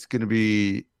McAvoy is going to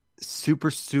be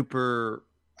super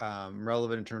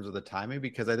relevant in terms of the timing,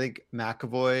 because I think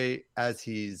McAvoy, as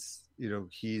he's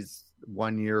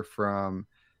 1 year from,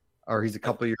 or he's a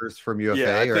couple of years from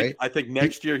UFA, right? I think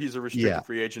next year he's a restricted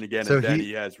free agent again, So and then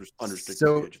he has unrestricted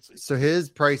free agency. So his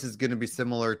price is going to be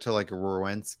similar to like a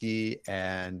Rowensky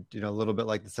and a little bit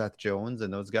like the Seth Jones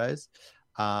and those guys.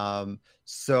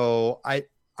 So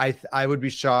I would be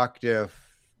shocked if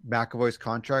McAvoy's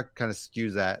contract kind of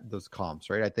skews at those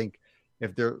comps, right? I think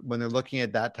when they're looking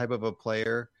at that type of a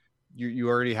player, you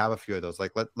already have a few of those.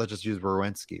 Like let's just use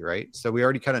Rowensky, right? So we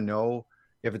already kind of know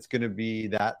if it's going to be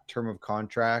that term of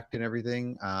contract and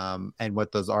everything, and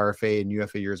what those RFA and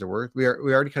UFA years are worth. We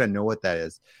already kind of know what that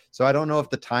is. So I don't know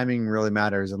if the timing really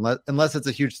matters unless it's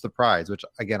a huge surprise, which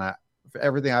again,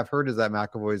 everything I've heard is that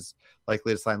McAvoy's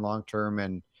likely to sign long-term,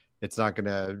 and it's not going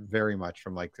to vary much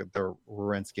from like the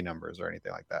Rowensky numbers or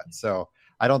anything like that. So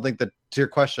I don't think that, to your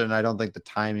question, I don't think the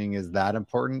timing is that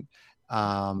important.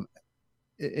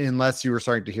 Unless you were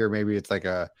starting to hear maybe it's like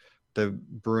the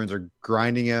Bruins are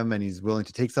grinding him and he's willing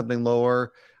to take something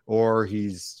lower, or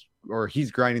he's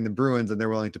grinding the Bruins and they're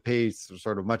willing to pay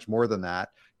sort of much more than that.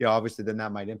 Obviously then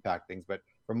that might impact things. But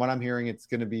from what I'm hearing, it's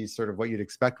going to be sort of what you'd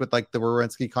expect with like the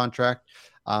Werenski contract.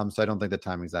 So I don't think the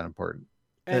timing is that important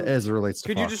as it relates to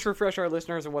Could Fox. you just refresh our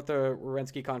listeners on what the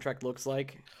Werenski contract looks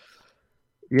like?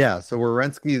 Yeah. So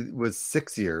Werenski was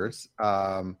 6 years,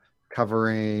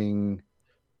 covering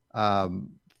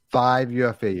 5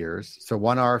 UFA years. So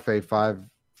 1 RFA,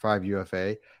 5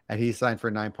 UFA, and he signed for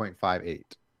 9.58.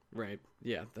 Right.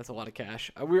 Yeah, that's a lot of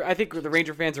cash. I think the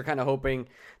Ranger fans are kind of hoping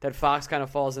that Fox kind of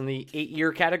falls in the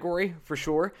 8-year category for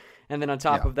sure. And then on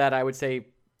top of that, I would say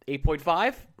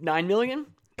 8.5, 9 million,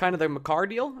 kind of the Makar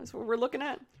deal is what we're looking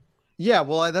at. Yeah,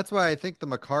 well, that's why I think the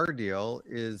Makar deal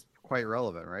is quite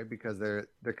relevant, right? Because they're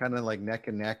kind of like neck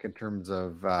and neck in terms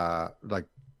of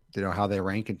how they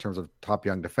rank in terms of top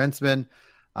young defensemen.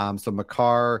 So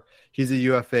Makar, he's a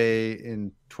UFA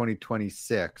in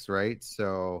 2026, right?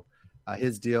 So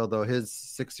his deal, though, his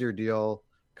 6-year deal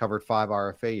covered 5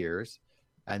 RFA years.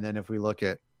 And then if we look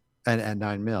at, and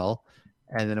 9 mil,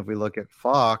 and then if we look at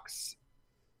Fox,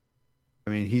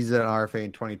 I mean, he's an RFA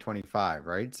in 2025,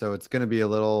 right? So it's going to be a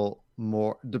little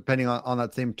more, depending on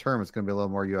that same term, it's going to be a little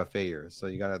more UFA years. So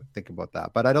you got to think about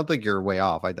that. But I don't think you're way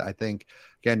off. I think,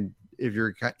 again, if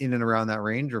you're in and around that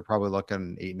range, we're probably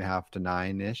looking 8.5 to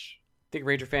 9-ish. I think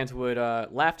Ranger fans would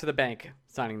laugh to the bank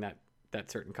signing that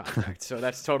certain contract. So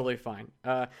that's totally fine.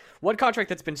 One contract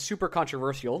that's been super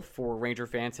controversial for Ranger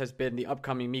fans has been the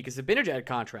upcoming Mika Zibanejad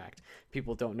contract.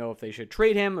 People don't know if they should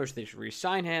trade him or if they should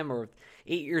re-sign him, or if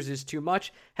 8 years is too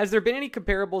much. Has there been any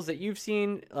comparables that you've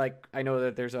seen? Like, I know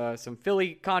that there's some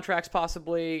Philly contracts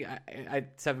possibly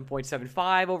at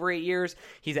 7.75 over 8 years.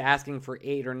 He's asking for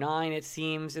 8 or 9, it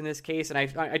seems, in this case. And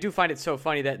I do find it so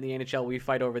funny that in the NHL we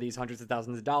fight over these hundreds of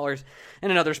thousands of dollars.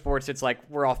 And in other sports, it's like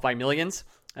we're off by millions.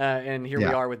 And here we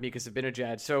are with Mika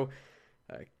Zibanejad. So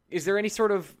is there any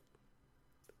sort of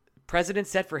precedent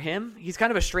set for him? He's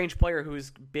kind of a strange player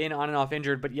who's been on and off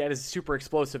injured, but yet is super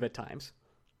explosive at times.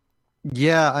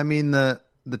 Yeah, I mean, the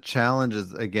challenge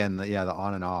is, again, the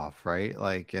on and off, right?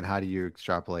 Like, and how do you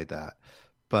extrapolate that?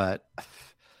 But,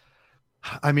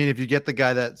 I mean, if you get the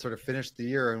guy that sort of finished the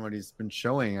year and what he's been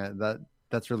showing,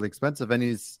 that's really expensive. And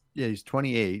he's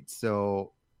 28,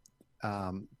 so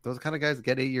those kind of guys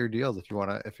get 8-year deals if you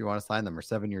want to sign them, or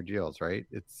 7-year deals, right?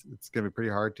 It's going to be pretty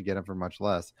hard to get them for much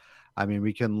less. I mean,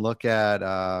 we can look at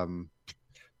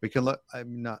we can look at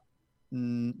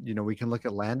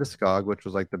Landeskog, which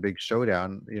was like the big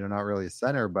showdown, not really a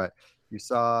center, but you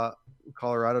saw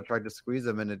Colorado tried to squeeze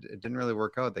him and it didn't really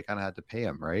work out. They kind of had to pay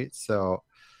him, right? So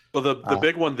the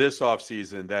big one this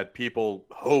offseason that people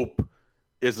hope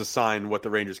is a sign what the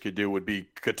Rangers could do would be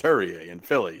Couturier in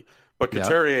Philly. But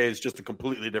Couturier is just a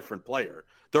completely different player.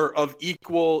 They're of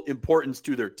equal importance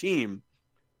to their team,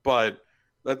 but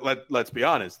let's be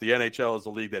honest. The NHL is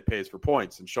a league that pays for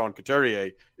points, and Sean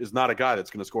Couturier is not a guy that's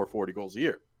going to score 40 goals a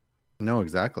year. No,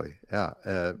 exactly.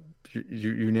 Yeah,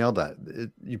 you nailed that.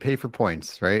 You pay for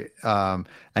points, right? And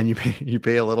you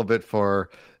pay a little bit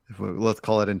for, let's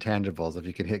call it intangibles. If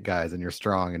you can hit guys and you're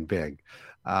strong and big,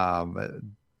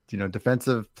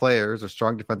 defensive players or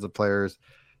strong defensive players,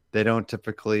 they don't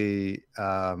typically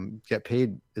get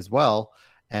paid as well.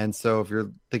 And so if you're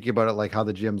thinking about it like how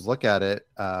the GMs look at it,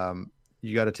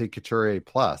 you got to take Couturier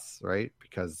plus, right?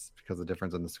 Because of the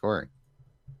difference in the scoring.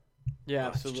 Yeah,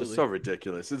 absolutely. It's just so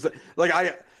ridiculous. It's like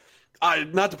I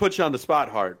not to put you on the spot,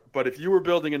 Hart, but if you were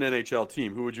building an NHL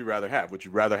team, who would you rather have? Would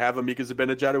you rather have a Mika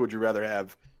Zibanejad, or would you rather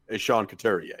have a Sean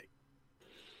Couturier?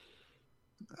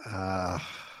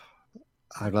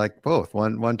 I'd like both.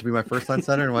 One to be my first line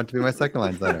center and one to be my second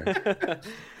line center.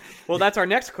 Well, that's our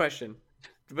next question.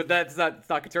 But it's not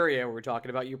Couturier we're talking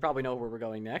about. You probably know where we're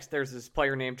going next. There's this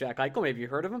player named Jack Eichel. Maybe you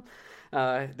heard of him.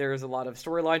 There's a lot of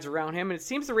storylines around him, and it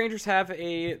seems the Rangers have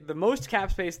the most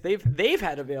cap space they've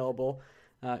had available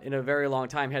in a very long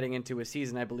time heading into a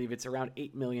season. I believe it's around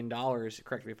 $8 million.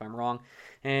 Correct me if I'm wrong.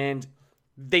 And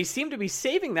they seem to be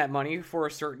saving that money for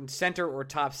a certain center or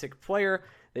top six player.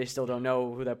 They still don't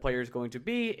know who that player is going to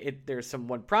be. There's some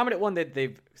one prominent one that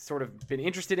they've sort of been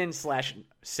interested in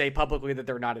 / say publicly that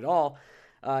they're not at all.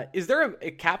 Is there a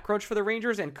cap crunch for the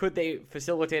Rangers, and could they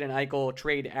facilitate an Eichel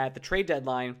trade at the trade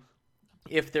deadline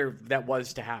if that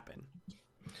was to happen?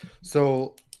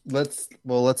 So let's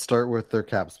start with their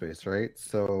cap space, right?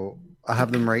 So I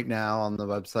have them right now on the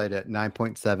website at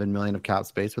 $9.7 million of cap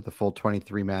space with a full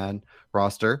 23-man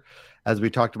roster. As we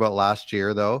talked about last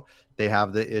year, though, they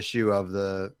have the issue of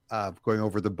going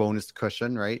over the bonus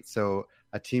cushion, right? So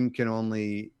a team can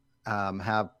only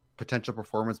have potential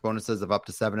performance bonuses of up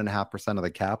to 7.5% of the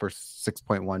cap, or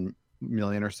 6.1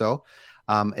 million or so.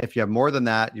 If you have more than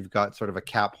that, you've got sort of a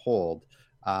cap hold.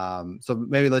 So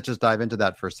maybe let's just dive into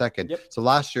that for a second. Yep. So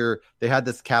last year they had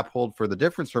this cap hold for the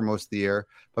difference for most of the year,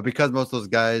 but because most of those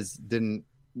guys didn't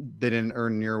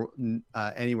earn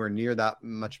anywhere near that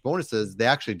much bonuses, they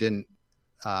actually didn't.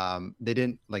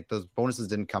 Those bonuses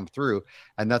didn't come through,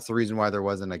 and that's the reason why there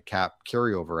wasn't a cap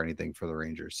carryover or anything for the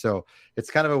Rangers. So it's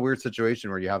kind of a weird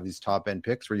situation where you have these top end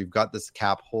picks where you've got this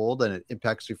cap hold and it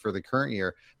impacts you for the current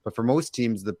year, but for most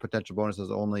teams the potential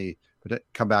bonuses only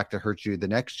come back to hurt you the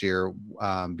next year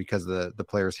because the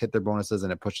players hit their bonuses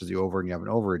and it pushes you over and you have an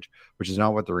overage, which is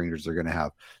not what the Rangers are going to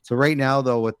have. So right now,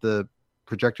 though, with the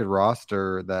projected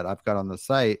roster that I've got on the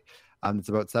site, it's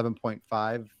about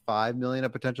 7.55 million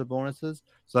of potential bonuses.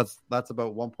 So that's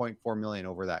about 1.4 million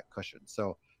over that cushion.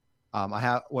 So I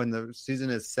have, when the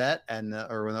season is set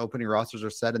or when the opening rosters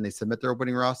are set and they submit their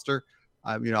opening roster,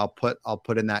 I'll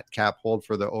put in that cap hold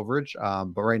for the overage.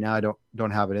 But right now I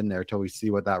don't have it in there until we see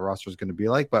what that roster is going to be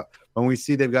like. But when we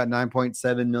see they've got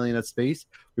 9.7 million of space,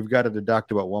 we've got to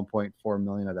deduct about 1.4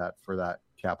 million of that for that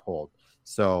cap hold.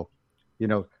 So,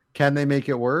 can they make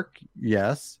it work?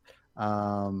 Yes.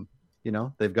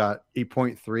 They've got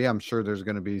 8.3. I'm sure there's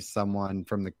going to be someone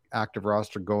from the active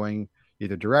roster going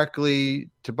either directly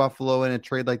to Buffalo in a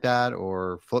trade like that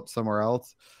or flip somewhere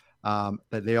else.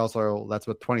 That's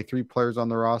with 23 players on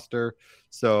the roster.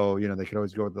 So, they could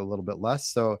always go with a little bit less.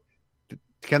 So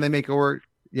can they make it work?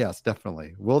 Yes,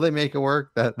 definitely. Will they make it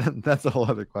work? That's a whole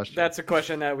other question. That's a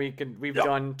question that we've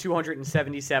done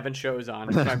 277 shows on,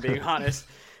 if I'm being honest,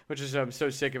 which is, I'm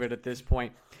so sick of it at this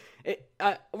point.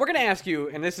 We're going to ask you,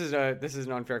 and this is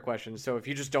an unfair question, so if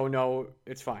you just don't know,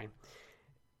 it's fine.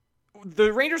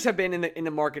 The Rangers have been in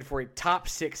the market for a top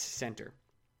six center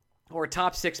or a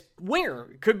top six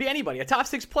winger. It could be anybody, a top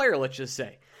six player, let's just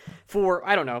say, for,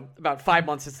 I don't know, about 5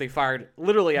 months since they fired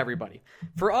literally everybody.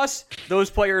 For us, those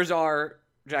players are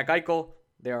Jack Eichel.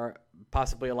 They are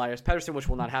possibly Elias Pettersson, which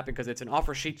will not happen because it's an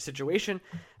offer sheet situation.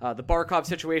 The Barkov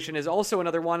situation is also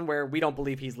another one where we don't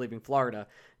believe he's leaving Florida.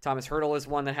 Thomas Hertl is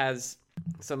one that has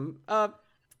some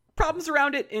problems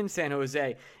around it in San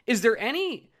Jose. Is there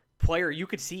any player you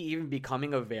could see even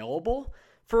becoming available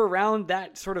for around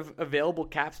that sort of available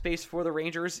cap space for the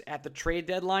Rangers at the trade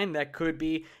deadline that could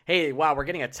be, hey, wow, we're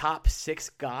getting a top six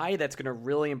guy that's going to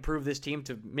really improve this team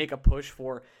to make a push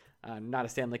for not a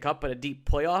Stanley Cup, but a deep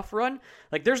playoff run?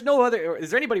 Like, there's no other.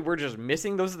 Is there anybody we're just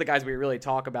missing? Those are the guys we really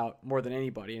talk about more than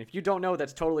anybody. And if you don't know,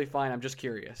 that's totally fine. I'm just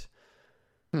curious.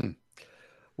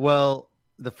 Well,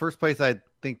 the first place I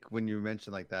think when you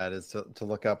mention like that is to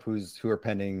look up who are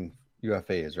pending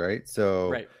UFAs, right? So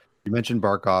right. You mentioned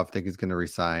Barkov. I think he's going to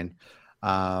resign.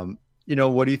 What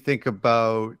do you think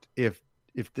about if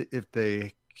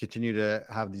they continue to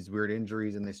have these weird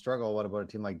injuries and they struggle? What about a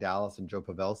team like Dallas and Joe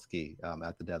Pavelski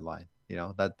at the deadline?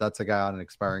 That's a guy on an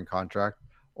expiring contract.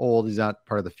 Old, he's not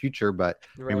part of the future, but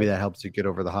maybe that helps you get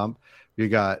over the hump. You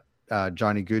got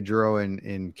Johnny Gaudreau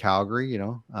in Calgary.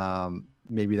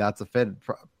 Maybe that's a fit.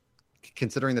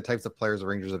 Considering the types of players the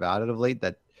Rangers have added of late,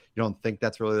 that you don't think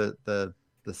that's really the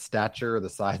stature or the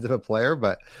size of a player,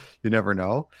 but you never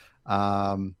know.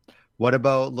 What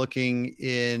about looking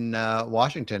in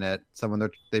Washington at someone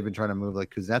that they've been trying to move,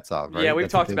 like Kuznetsov, right? Yeah, we've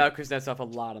talked about Kuznetsov a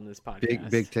lot on this podcast.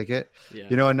 Big ticket.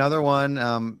 Yeah. Another one,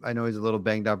 I know he's a little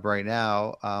banged up right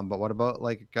now, but what about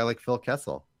like a guy like Phil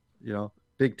Kessel?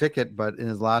 Big ticket, but in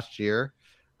his last year,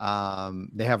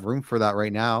 they have room for that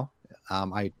right now.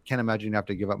 I can't imagine you have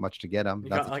to give up much to get him.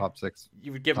 That's a top six.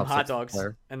 You would give him hot dogs,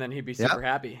 player. And then he'd be super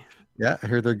happy. Yeah, I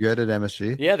hear they're good at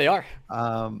MSG. Yeah, they are.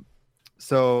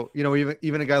 So,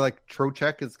 even a guy like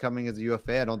Trocheck is coming as a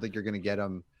UFA. I don't think you're going to get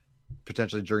him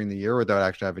potentially during the year without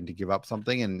actually having to give up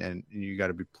something. And you got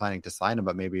to be planning to sign him.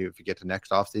 But maybe if you get to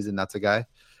next offseason, that's a guy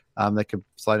that could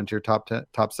slide into your top 10,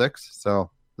 top 6. So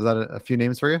is that a few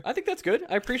names for you? I think that's good.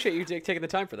 I appreciate you taking the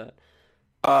time for that.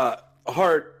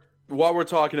 Hart, while we're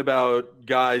talking about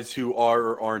guys who are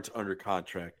or aren't under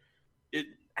contract,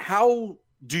 how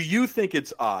do you think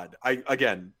it's odd?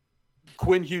 Again,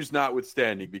 Quinn Hughes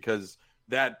notwithstanding, because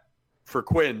that for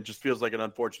Quinn just feels like an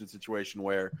unfortunate situation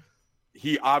where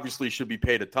he obviously should be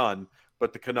paid a ton,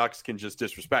 but the Canucks can just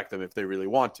disrespect him if they really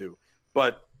want to.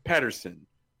 But Pettersson,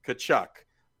 Tkachuk,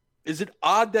 is it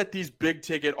odd that these big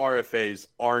ticket RFAs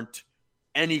aren't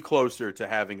any closer to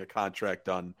having a contract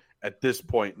done at this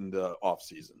point in the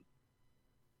offseason?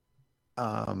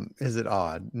 Is it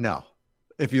odd? No.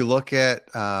 If you look at,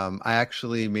 I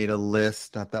actually made a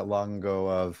list not that long ago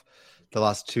of the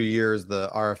last 2 years, the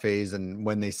RFAs and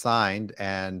when they signed,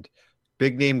 and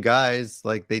big name guys,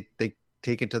 like they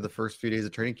take it to the first few days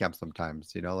of training camp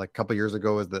sometimes, like a couple years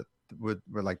ago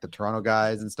were like the Toronto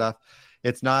guys and stuff.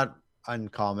 It's not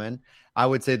uncommon. I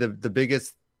would say the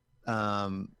biggest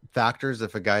factors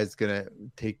if a guy's going to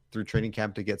take through training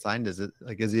camp to get signed,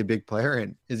 is he a big player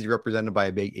and is he represented by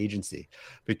a big agency?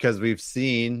 Because we've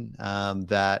seen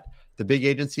that the big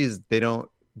agencies,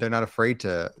 they're not afraid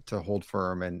to hold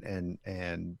firm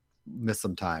and miss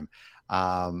some time.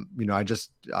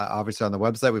 Obviously on the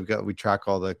website we track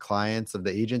all the clients of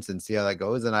the agents and see how that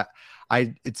goes. And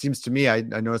it seems to me, I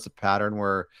notice a pattern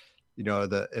where,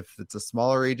 if it's a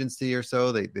smaller agency or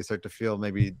so, they start to feel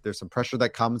maybe there's some pressure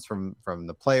that comes from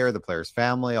the player's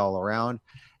family all around.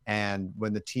 And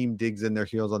when the team digs in their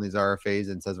heels on these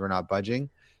RFAs and says, we're not budging,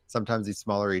 sometimes these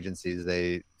smaller agencies,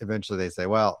 they eventually say,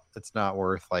 well, it's not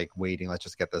worth waiting. Let's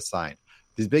just get this signed.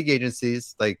 These big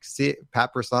agencies,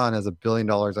 Pat Brisson has $1 billion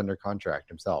under contract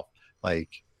himself.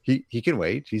 He can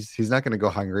wait. He's not going to go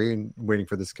hungry and waiting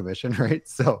for this commission, right?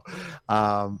 So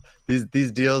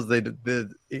these deals,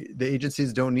 the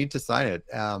agencies don't need to sign it,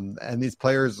 and these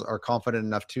players are confident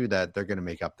enough too that they're going to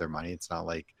make up their money. It's not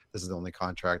like this is the only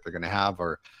contract they're going to have,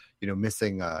 or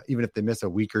missing even if they miss a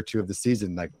week or two of the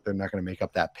season, they're not going to make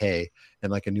up that pay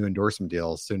in a new endorsement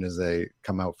deal as soon as they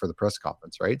come out for the press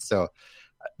conference, right? So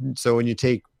when you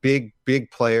take big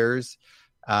players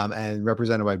and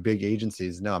represented by big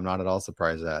agencies, no, I'm not at all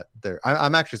surprised that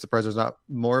I'm actually surprised there's not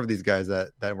more of these guys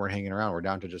that weren't hanging around. We're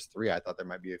down to just 3. I thought there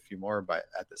might be a few more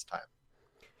at this time.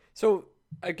 So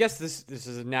I guess this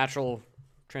is a natural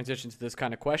transition to this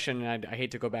kind of question, and I hate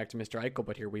to go back to Mr. Eichel,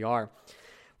 but here we are.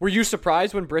 Were you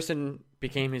surprised when Brisson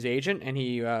became his agent and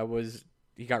he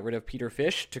got rid of Peter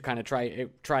Fish to kind of try,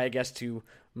 I guess, to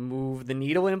move the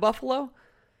needle in Buffalo?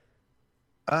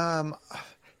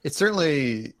 It's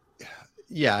certainly,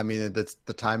 yeah. I mean, that's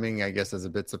the timing, I guess, is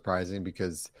a bit surprising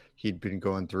because he'd been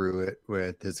going through it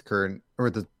with his current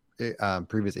or the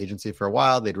previous agency for a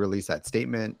while. They'd released that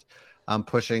statement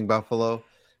pushing Buffalo,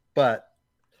 but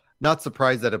not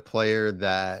surprised that a player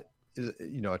that is,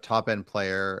 a top end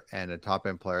player and a top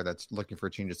end player that's looking for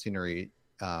a change of scenery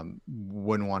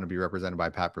wouldn't want to be represented by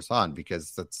Pat Brisson,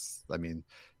 because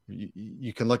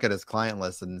you can look at his client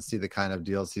list and see the kind of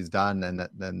deals he's done and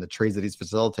then the trades that he's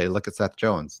facilitated. Look at Seth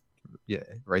Jones. Yeah,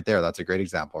 right there. That's a great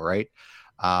example, right?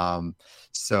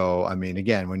 So, I mean,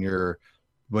 again, when you're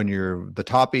the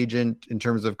top agent in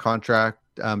terms of contract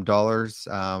dollars,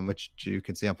 which you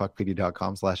can see on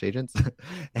puckpedia.com/agents,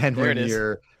 and there when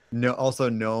you're also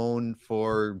known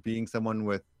for being someone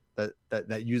with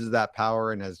that uses that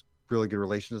power and has really good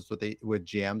relationships with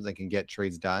GMs and can get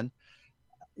trades done.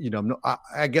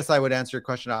 I guess I would answer your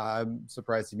question. I'm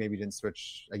surprised he maybe didn't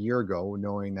switch a year ago,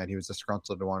 knowing that he was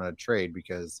disgruntled to want to trade,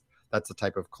 because that's the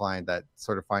type of client that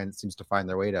sort of seems to find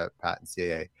their way to Pat and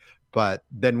CAA. But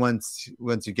then once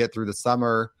you get through the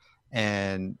summer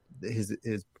and his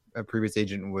previous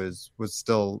agent was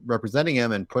still representing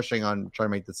him and pushing on trying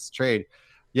to make this trade,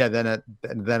 yeah, then at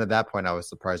that point I was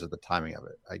surprised at the timing of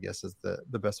it, I guess, is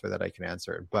the best way that I can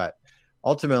answer it. But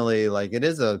ultimately, it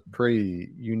is a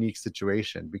pretty unique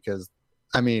situation because,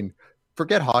 I mean,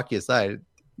 forget hockey aside,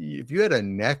 if you had a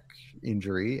neck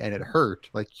injury and it hurt,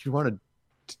 you want to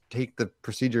take the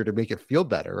procedure to make it feel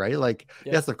better, right?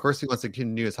 Yes, of course he wants to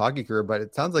continue his hockey career, but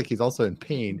it sounds like he's also in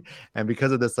pain, and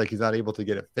because of this, he's not able to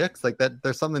get it fixed. That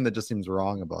there's something that just seems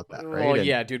wrong about that, right? Well,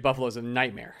 yeah, dude, Buffalo's a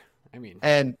nightmare. I mean,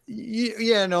 and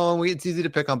it's easy to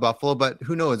pick on Buffalo, but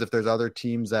who knows if there's other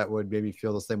teams that would maybe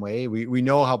feel the same way. We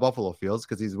know how Buffalo feels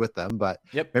because he's with them, but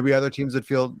maybe other teams would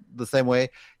feel the same way.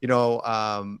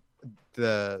 The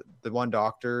one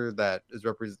doctor that is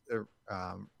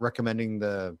recommending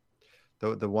the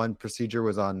the one procedure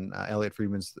was on Elliot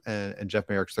Friedman's and Jeff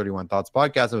Mayer's 31 Thoughts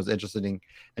podcast. It was interesting.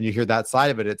 And you hear that side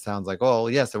of it. It sounds like, oh,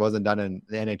 yes, it wasn't done in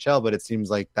the NHL, but it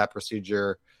seems like that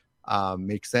procedure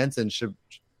makes sense and should,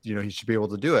 he should be able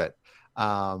to do it.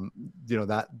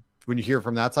 That when you hear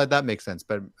from that side, that makes sense.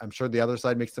 But I'm sure the other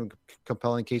side makes some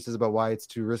compelling cases about why it's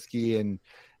too risky and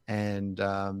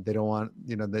they don't want,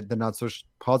 they're not so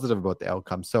positive about the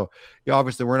outcome. So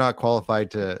obviously we're not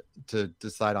qualified to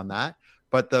decide on that.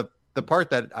 But the part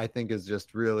that I think is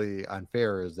just really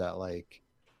unfair is that, like,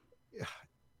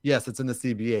 yes, it's in the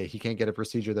CBA. He can't get a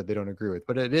procedure that they don't agree with,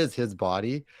 but it is his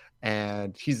body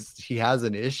and he has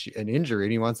an injury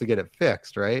and he wants to get it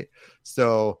fixed. Right.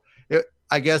 So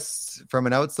I guess from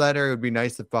an outsider, it would be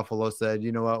nice if Buffalo said,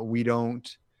 you know what, we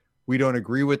don't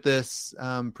agree with this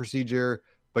procedure,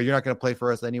 but you're not going to play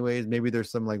for us anyways. Maybe there's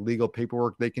some like legal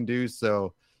paperwork they can do.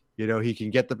 So, he can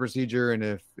get the procedure.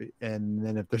 And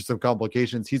then if there's some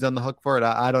complications, he's on the hook for it.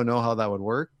 I don't know how that would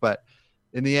work, but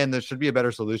in the end, there should be a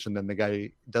better solution than the guy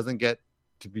doesn't get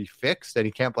to be fixed and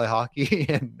he can't play hockey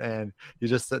and you're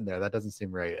just sitting there. That doesn't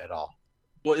seem right at all.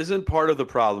 Well, isn't part of the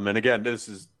problem, and again,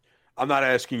 I'm not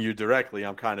asking you directly,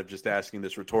 I'm kind of just asking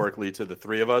this rhetorically to the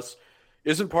three of us.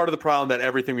 Isn't part of the problem that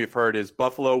everything we've heard is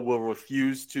Buffalo will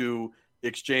refuse to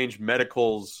exchange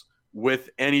medicals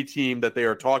with any team that they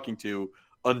are talking to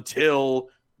until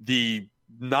the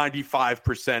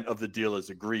 95% of the deal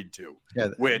is agreed to? Yeah,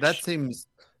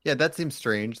 that seems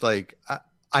strange. Like,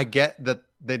 I get that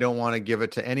they don't want to give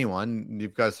it to anyone.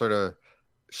 You've got to sort of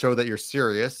show that you're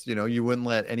serious. You wouldn't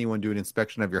let anyone do an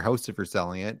inspection of your house if you're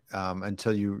selling it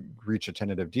until you reach a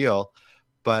tentative deal.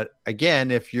 But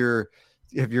again, if you're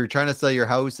trying to sell your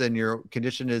house and your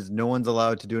condition is no one's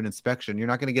allowed to do an inspection, you're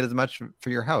not going to get as much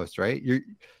for your house, right?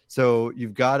 So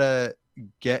you've got to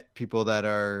get people that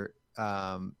are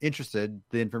interested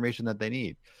the information that they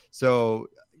need. So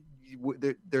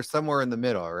they're somewhere in the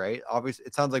middle, right? Obviously,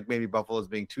 it sounds like maybe Buffalo is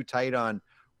being too tight on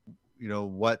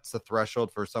what's the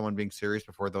threshold for someone being serious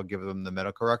before they'll give them the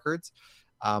medical records.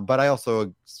 But I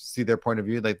also see their point of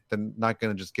view. Like, they're not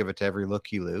going to just give it to every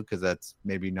looky-loo because that's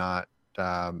maybe not,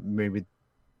 maybe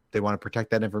they want to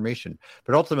protect that information.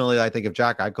 But ultimately, I think if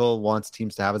Jack Eichel wants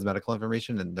teams to have his medical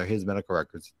information and they're his medical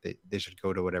records, they should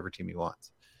go to whatever team he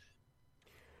wants.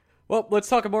 Well, let's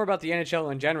talk more about the NHL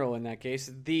in general in that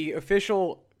case. The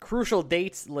official crucial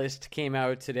dates list came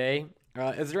out today.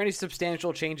 Is there any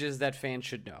substantial changes that fans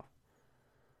should know?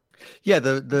 Yeah,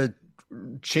 the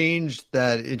change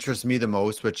that interests me the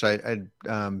most, which I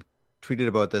tweeted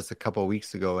about this a couple of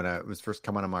weeks ago and it was first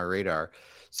coming on my radar.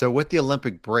 So with the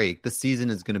Olympic break, the season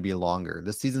is going to be longer.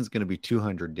 The season is going to be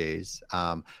 200 days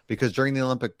because during the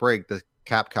Olympic break, the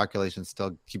cap calculations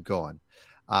still keep going.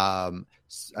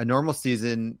 A normal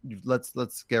season,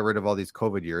 let's get rid of all these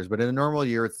COVID years, but in a normal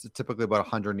year, it's typically about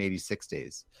 186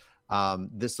 days.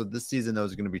 This season, though,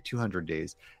 is going to be 200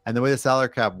 days. And the way the salary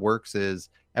cap works is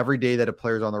every day that a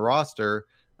player is on the roster,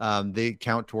 they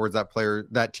count towards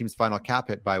that team's final cap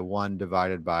hit by 1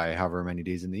 divided by however many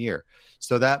days in the year.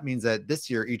 So that means that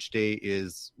this year, each day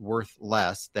is worth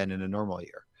less than in a normal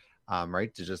year.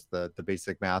 Right? To just the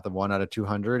basic math of 1 out of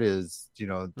 200 is,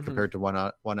 compared to 1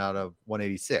 out of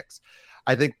 186.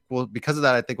 I think because of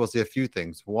that, I think we'll see a few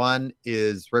things. One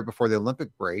is right before the Olympic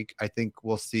break, I think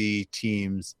we'll see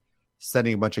teams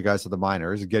sending a bunch of guys to the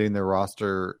minors, getting their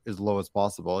roster as low as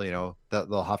possible. That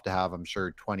they'll have to have, I'm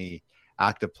sure, 20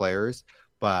 active players,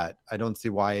 but I don't see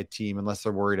why a team, unless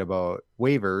they're worried about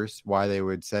waivers, why they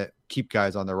would keep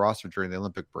guys on their roster during the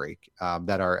Olympic break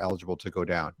that are eligible to go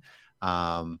down.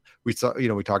 We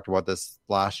talked about this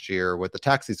last year with the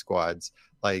taxi squads.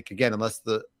 Like, again, unless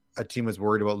a team was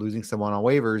worried about losing someone on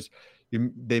waivers,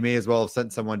 they may as well have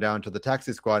sent someone down to the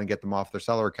taxi squad and get them off their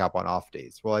salary cap on off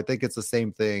days. Well, I think it's the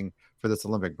same thing for this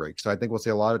Olympic break. So I think we'll see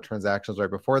a lot of transactions right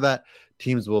before that.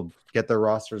 Teams will get their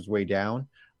rosters way down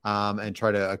and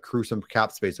try to accrue some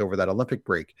cap space over that Olympic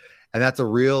break. And that's a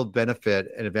real benefit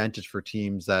and advantage for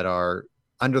teams that are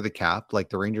under the cap, like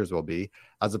the Rangers will be,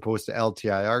 as opposed to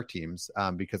LTIR teams,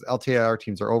 because LTIR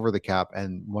teams are over the cap.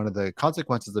 And one of the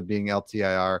consequences of being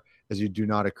LTIR is you do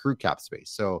not accrue cap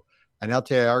space. So an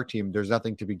LTIR team, there's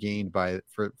nothing to be gained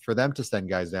for them to send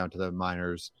guys down to the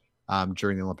minors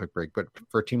during the Olympic break. But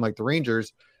for a team like the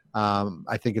Rangers,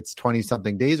 I think it's 20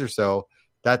 something days or so.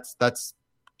 That's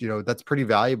pretty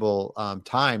valuable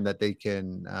time that they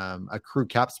can accrue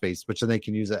cap space, which then they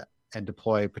can use it and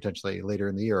deploy potentially later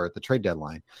in the year or at the trade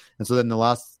deadline. And so then the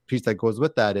last piece that goes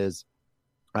with that is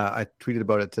I tweeted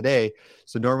about it today.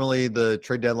 So normally the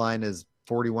trade deadline is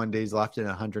 41 days left in a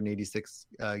 186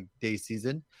 day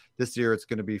season. This year, it's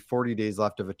going to be 40 days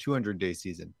left of a 200 day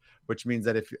season, which means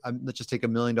that if let's just take $1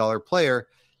 million player,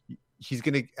 he's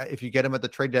going to, if you get him at the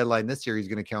trade deadline this year, he's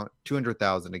going to count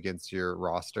 200,000 against your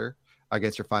roster,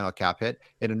 against your final cap hit.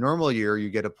 In a normal year, you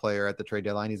get a player at the trade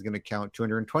deadline, he's going to count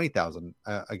 220,000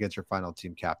 against your final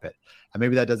team cap hit. And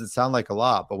maybe that doesn't sound like a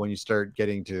lot, but when you start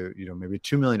getting to, maybe a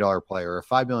 $2 million player or a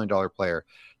 $5 million player,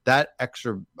 that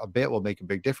extra a bit will make a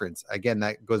big difference. Again,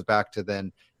 that goes back to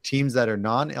then teams that are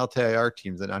non-LTIR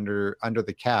teams and under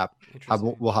the cap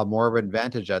will have more of an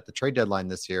advantage at the trade deadline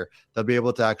this year. They'll be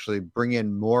able to actually bring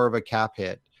in more of a cap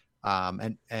hit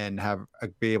and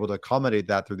be able to accommodate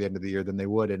that through the end of the year than they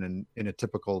would in a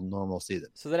typical normal season.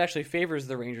 So that actually favors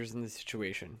the Rangers in this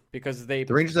situation because the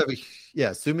Rangers have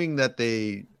assuming that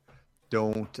they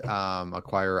don't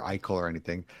acquire Eichel or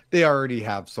anything, they already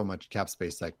have so much cap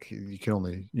space. Like you can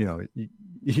only,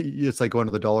 it's like going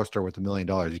to the dollar store with $1 million.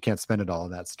 You can't spend it all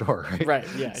in that store, right? Right.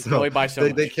 Yeah. So you can only buy so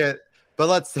much. They can't. But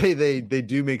let's say they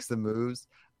do make some moves.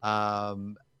 They're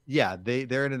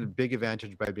in a big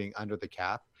advantage by being under the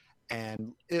cap.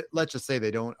 And let's just say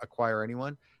they don't acquire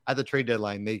anyone at the trade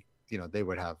deadline. They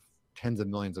would have tens of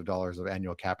millions of dollars of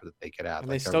annual cap that they could add.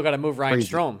 And they still got to move Ryan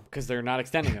Strome because they're not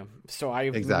extending him. So I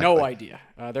have no idea.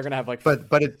 They're going to have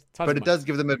but it does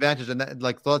give them advantage. And that,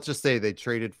 let's just say they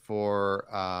traded for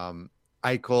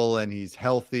Eichel and he's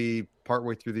healthy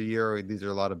partway through the year. These are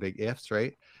a lot of big ifs,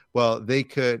 right? Well, they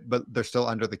could, but they're still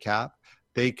under the cap.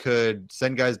 They could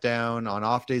send guys down on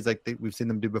off days like we've seen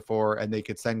them do before, and they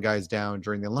could send guys down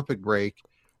during the Olympic break.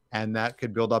 And that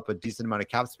could build up a decent amount of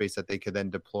cap space that they could then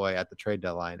deploy at the trade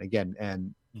deadline again.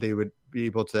 And they would be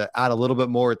able to add a little bit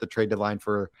more at the trade deadline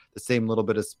for the same little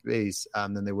bit of space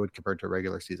than they would compared to a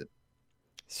regular season.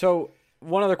 So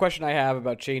one other question I have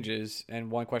about changes, and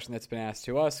one question that's been asked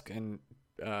to us and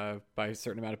by a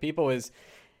certain amount of people is,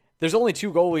 there's only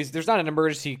 2 goalies. There's not an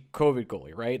emergency COVID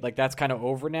goalie, right? Like that's kind of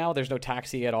over now. There's no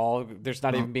taxi at all. There's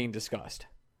not even being discussed.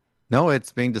 No,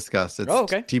 it's being discussed. It's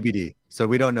TBD. So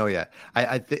we don't know yet.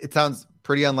 It sounds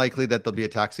pretty unlikely that there'll be a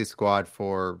taxi squad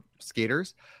for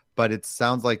skaters, but it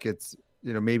sounds like it's,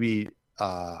 maybe,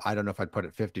 I don't know if I'd put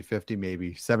it 50-50,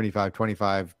 maybe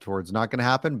 75-25 towards not going to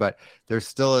happen, but there's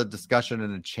still a discussion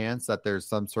and a chance that there's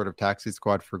some sort of taxi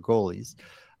squad for goalies.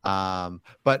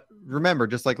 But remember,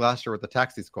 just like last year with the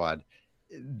taxi squad,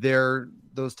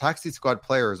 those taxi squad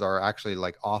players are actually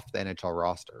like off the NHL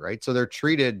roster, right? So they're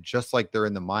treated just like they're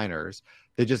in the minors.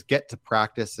 They just get to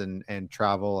practice and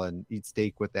travel and eat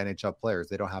steak with NHL players.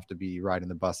 They don't have to be riding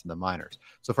the bus in the minors.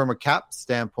 So from a cap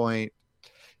standpoint,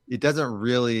 it doesn't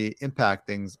really impact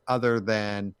things other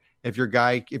than if your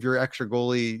extra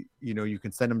goalie, you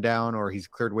can send him down or he's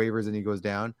cleared waivers and he goes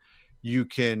down, you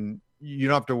don't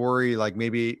have to worry. Like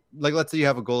maybe, like let's say you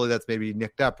have a goalie that's maybe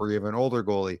nicked up or you have an older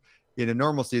goalie. In a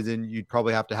normal season, you'd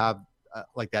probably have to have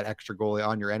like that extra goalie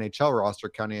on your NHL roster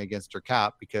counting against your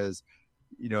cap because,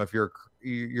 if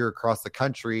you're across the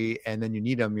country and then you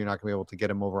need them, you're not going to be able to get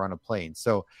them over on a plane.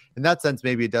 So in that sense,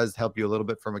 maybe it does help you a little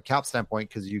bit from a cap standpoint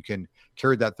because you can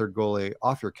carry that third goalie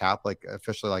off your cap, like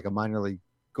officially like a minor league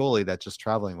goalie that's just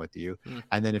traveling with you.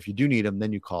 And then if you do need them,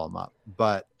 then you call them up.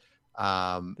 But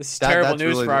this is terrible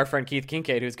news for our friend Keith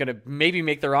Kincaid, who's going to maybe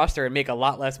make the roster and make a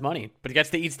lot less money, but he gets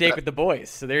to eat steak with the boys.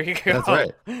 So there you go. That's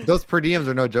right. Those per diems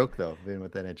are no joke, though, being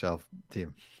with the NHL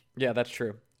team. Yeah, that's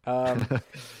true.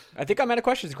 I think I'm out of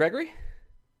questions. Gregory?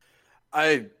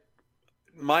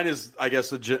 Mine is, I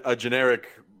guess, a generic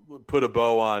put a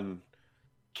bow on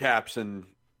caps and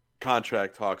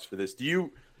contract talks for this. Do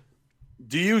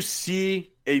you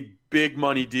see a big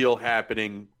money deal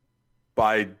happening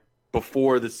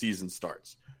before the season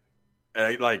starts?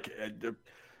 I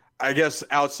guess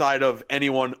outside of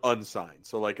anyone unsigned.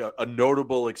 So like a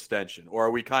notable extension, or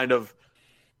are we kind of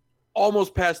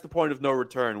almost past the point of no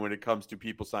return when it comes to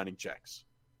people signing checks?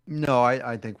 No,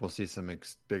 I think we'll see some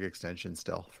big extensions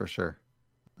still for sure.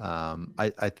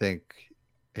 I think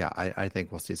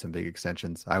we'll see some big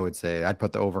extensions. I would say I'd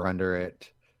put the over under at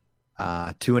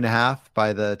 2.5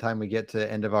 by the time we get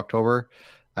to end of October.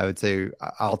 I would say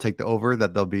I'll take the over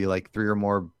that there'll be like 3 or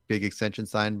more big extensions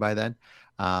signed by then.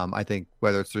 I think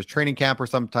whether it's through training camp or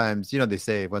sometimes, they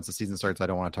say once the season starts, I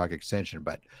don't want to talk extension,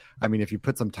 but I mean, if you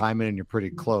put some time in and you're pretty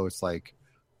close, like,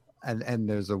 and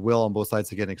there's a will on both sides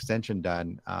to get an extension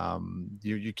done,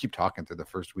 you keep talking through the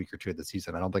first week or 2 of the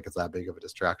season. I don't think it's that big of a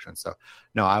distraction. So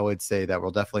no, I would say that we'll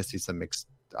definitely see some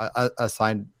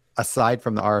aside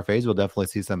from the RFAs, we'll definitely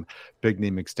see some big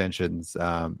name extensions,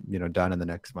 done in the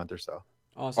next month or so.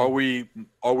 Awesome.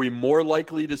 Are we more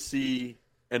likely to see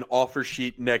an offer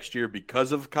sheet next year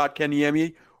because of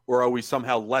Kotkaniemi, or are we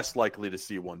somehow less likely to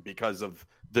see one because of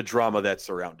the drama that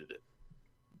surrounded it?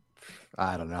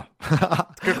 I don't know.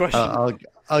 Good question.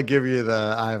 I'll give you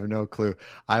I have no clue.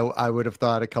 I would have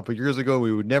thought a couple years ago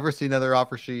we would never see another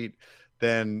offer sheet.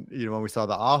 Then, when we saw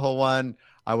the Aho one,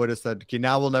 I would have said, okay,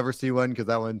 now we'll never see one because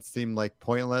that one seemed like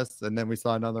pointless. And then we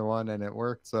saw another one and it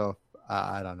worked. So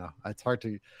I don't know. It's hard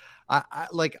to,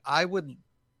 I would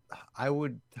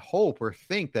hope or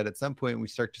think that at some point we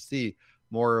start to see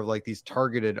more of like these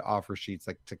targeted offer sheets,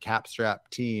 like to cap strap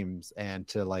teams and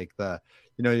to like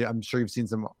I'm sure you've seen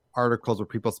some articles where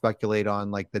people speculate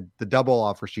on like the double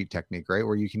offer sheet technique, right?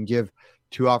 Where you can give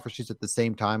 2 offer sheets at the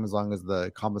same time as long as the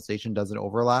compensation doesn't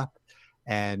overlap.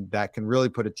 And that can really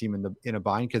put a team in a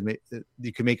bind because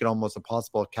you can make it almost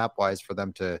impossible cap wise for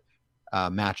them to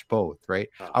match both, right?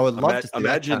 I would love to see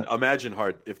imagine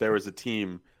Hart, if there was a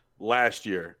team last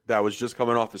year that was just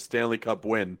coming off a Stanley Cup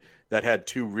win that had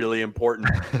 2 really important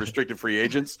restricted free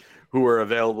agents who were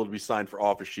available to be signed for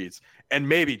offer sheets. And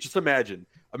maybe just imagine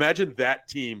that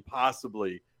team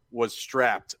possibly was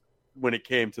strapped when it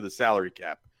came to the salary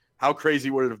cap. How crazy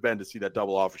would it have been to see that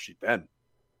double offer sheet then?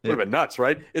 Would have been nuts,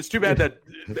 right? It's too bad that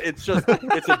it's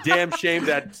a damn shame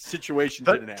that situation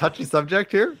didn't happen. Touchy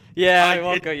subject here? Yeah,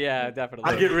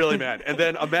 definitely. I get really mad. And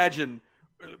then imagine,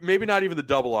 maybe not even the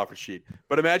double offer sheet,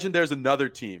 but imagine there's another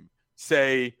team,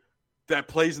 say, that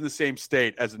plays in the same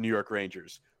state as the New York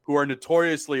Rangers, who are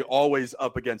notoriously always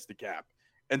up against the cap.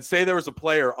 And say there was a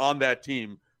player on that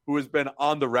team who has been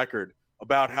on the record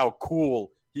about how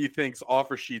cool he thinks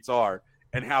offer sheets are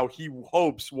and how he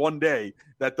hopes one day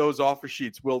that those offer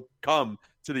sheets will come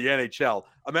to the NHL.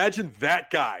 Imagine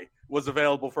that guy was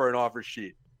available for an offer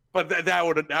sheet. But that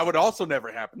would also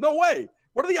never happen. No way.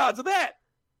 What are the odds of that?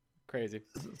 Crazy.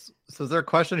 So is there a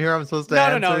question here I'm supposed to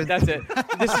answer? No, that's it.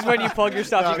 This is when you plug your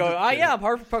stuff. You go, yeah, I'm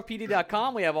Hart for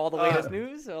PuckPedia.com. We have all the latest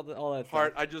news, all that stuff.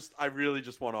 Hart, I really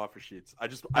just want offer sheets. I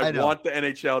want the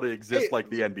NHL to exist like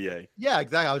the NBA. Yeah,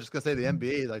 exactly. I was just gonna say the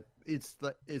NBA, like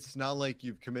it's not like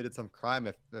you've committed some crime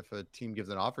if a team gives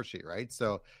an offer sheet, right?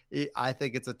 So I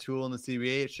think it's a tool in the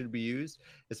CBA. It should be used,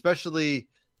 especially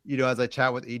as I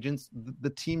chat with agents, the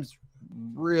teams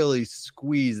really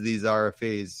squeeze these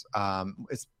RFAs,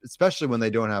 especially when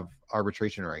they don't have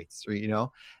arbitration rights,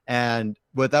 and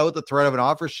without the threat of an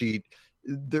offer sheet,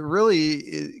 there really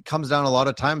it comes down a lot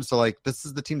of times to like, this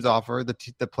is the team's offer,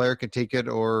 the player can take it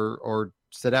or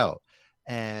sit out.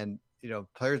 And,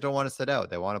 players don't want to sit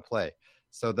out. They want to play.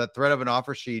 So that threat of an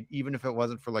offer sheet, even if it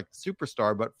wasn't for like the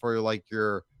superstar, but for like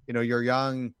your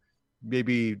young,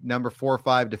 maybe number 4 or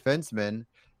 5 defenseman,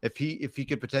 if he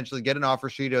could potentially get an offer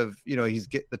sheet of,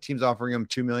 the team's offering him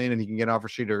 $2 million and he can get an offer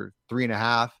sheet or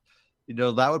 3.5,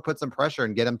 that would put some pressure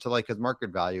and get him to like his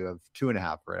market value of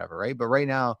 2.5 or whatever. Right. But right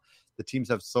now the teams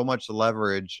have so much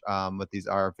leverage with these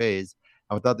RFAs,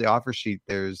 and without the offer sheet,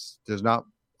 there's not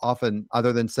often,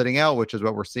 other than sitting out, which is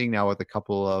what we're seeing now with a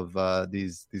couple of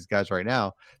these guys right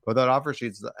now, but without offer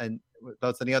sheets and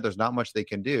without sitting out, there's not much they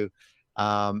can do.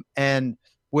 And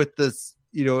with this,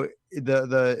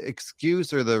 the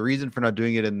excuse or the reason for not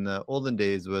doing it in the olden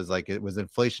days was like it was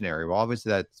inflationary. Well,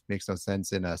 obviously that makes no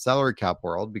sense in a salary cap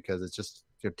world because it's just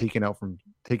taking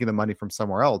the money from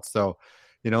somewhere else. So,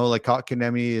 like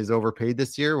Kotkaniemi is overpaid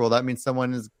this year. Well, that means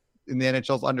someone is in the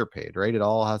NHL is underpaid, right? It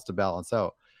all has to balance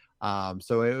out.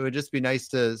 So it would just be nice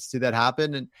to see that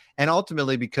happen, and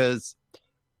ultimately, because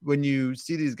when you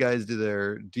see these guys do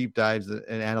their deep dives and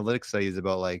analytics studies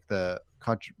about like the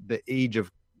age of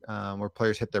where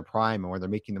players hit their prime and where they're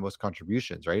making the most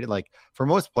contributions, right? Like for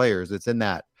most players, it's in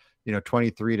that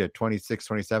 23 to 26,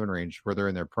 27 range where they're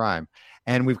in their prime.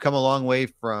 And we've come a long way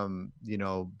from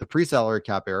the pre-salary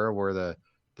cap era where the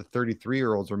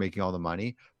 33-year-olds were making all the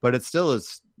money, but it still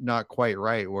is not quite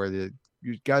right where a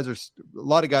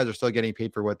lot of guys are still getting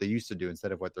paid for what they used to do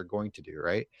instead of what they're going to do,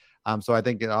 right? So I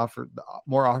think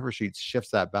more offer sheets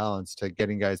shifts that balance to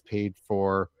getting guys paid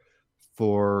for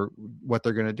what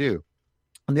they're going to do.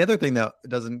 And the other thing that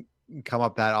doesn't come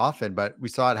up that often, but we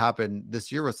saw it happen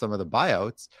this year with some of the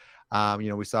buyouts.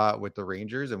 We saw it with the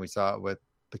Rangers and we saw it with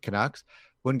the Canucks.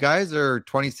 When guys are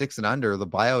 26 and under, the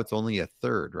buyout's only a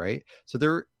third, right? So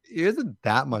there isn't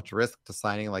that much risk to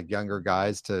signing like younger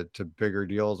guys to bigger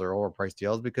deals or overpriced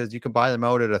deals because you can buy them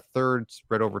out at a third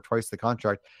spread over twice the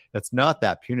contract. That's not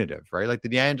that punitive, right? Like the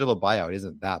D'Angelo buyout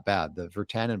isn't that bad. The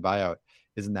Virtanen buyout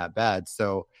isn't that bad.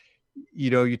 So,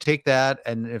 you take that,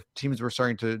 and if teams were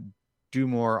starting to do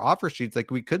more offer sheets,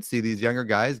 like we could see these younger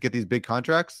guys get these big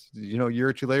contracts, a year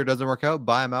or two later, doesn't work out,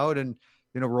 buy them out and,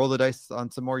 roll the dice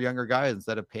on some more younger guys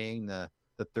instead of paying the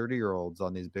 30-year-olds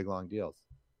on these big, long deals.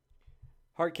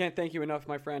 Hart, can't thank you enough,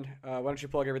 my friend. Why don't you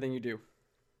plug everything you do?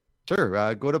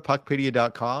 Sure. Go to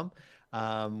PuckPedia.com.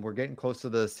 We're getting close to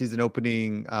the season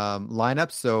opening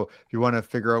lineup. So if you want to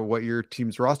figure out what your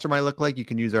team's roster might look like, you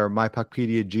can use our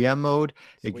PuckPedia GM mode.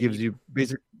 It gives you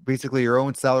basically your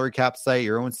own salary cap site,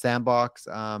 your own sandbox,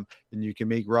 and you can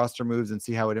make roster moves and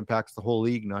see how it impacts the whole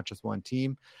league, not just one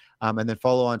team. And then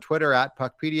follow on Twitter at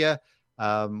PuckPedia.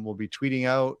 We'll be tweeting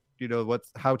out,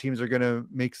 how teams are going to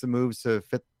make some moves to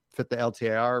fit the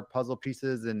LTIR puzzle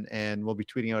pieces, and we'll be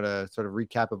tweeting out a sort of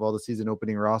recap of all the season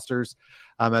opening rosters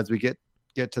as we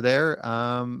get to there.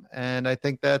 And I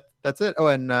think that's it. Oh,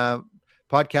 and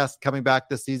podcast coming back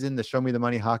this season, the Show Me the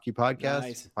Money Hockey podcast.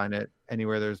 Nice. Find it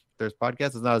anywhere there's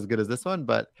podcasts. It's not as good as this one,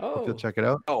 but if you'll check it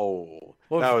out. Oh,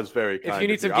 that was very kind. If you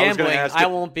need some gambling, I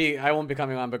won't be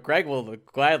coming on, but Greg will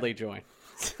gladly join.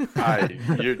 I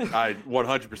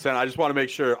 100%. I just want to make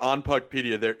sure on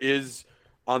PuckPedia there is,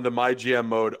 on the My GM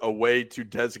mode, a way to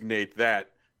designate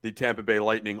that the Tampa Bay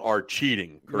Lightning are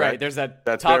cheating. Correct? Right. There's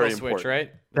that's toggle switch,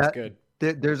 right? That's good.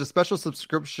 There's a special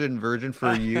subscription version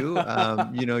for you.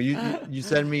 You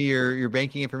send me your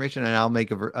banking information, and I'll make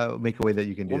a way that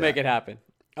you can do. We'll make it happen.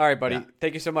 All right, buddy. Yeah.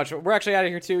 Thank you so much. We're actually out of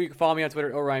here too. You can follow me on Twitter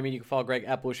at @ORyanMedia. You can follow Greg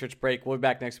at Blue Shirts Break. We'll be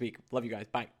back next week. Love you guys.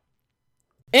 Bye.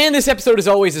 And this episode, as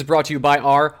always, is brought to you by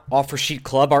our Offer Sheet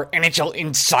Club, our NHL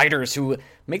insiders who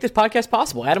make this podcast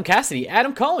possible. Adam Cassidy,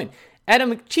 Adam Cohen,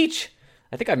 Adam Cheech.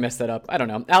 I think I messed that up. I don't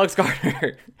know. Alex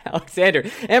Gardner, Alexander,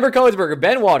 Amber Cohensberger,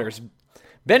 Ben Waters,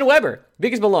 Ben Weber,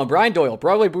 Biggest Malone, Brian Doyle,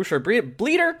 Broadway Boucher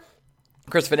Bleeder,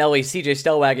 Chris Finelli, CJ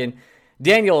Stellwagen,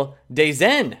 Daniel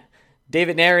Dezen,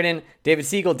 David Narradin, David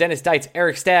Siegel, Dennis Deitz,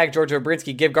 Eric Stagg, George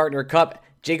Obrinsky, Give Gartner a Cup,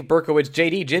 Jake Berkowitz,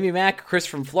 JD, Jimmy Mack, Chris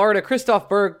from Florida, Christoph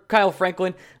Berg, Kyle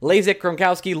Franklin, Lazik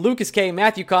Gronkowski, Lucas K,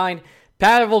 Matthew Kine,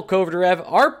 Pavel Kovarev,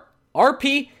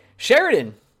 RP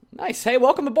Sheridan. Nice. Hey,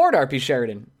 welcome aboard, RP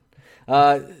Sheridan.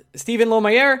 Stephen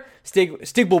Lomayer,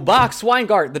 Stigbel Bach,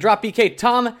 Swingart, The Drop BK,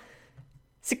 Tom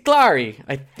Ciclari.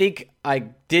 I think I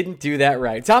didn't do that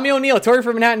right. Tommy O'Neill, Tori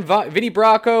from Manhattan, Vinny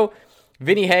Bracco,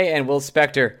 Vinny Hay, and Will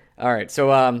Spector. All right,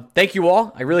 so thank you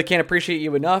all. I really can't appreciate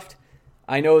you enough.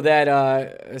 I know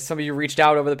that some of you reached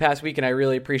out over the past week, and I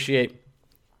really appreciate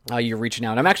you reaching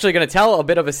out. I'm actually going to tell a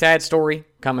bit of a sad story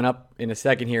coming up in a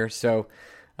second here, so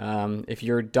if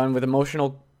you're done with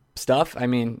emotional stuff,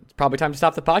 it's probably time to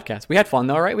stop the podcast. We had fun,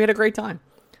 though, right? We had a great time.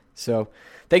 So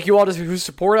thank you all who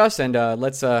support us, and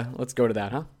let's go to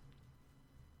that, huh?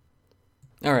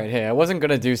 All right, hey, I wasn't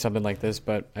going to do something like this,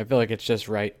 but I feel like it's just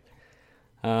right.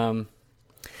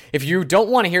 If you don't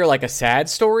want to hear like a sad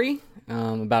story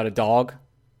about a dog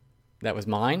that was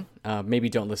mine, maybe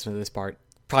don't listen to this part.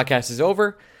 Podcast is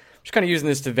over. I'm just kind of using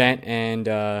this to vent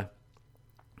and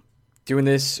doing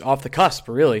this off the cusp,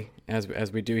 really,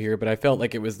 as we do here. But I felt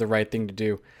like it was the right thing to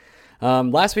do.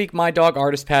 Last week, my dog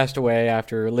Artist passed away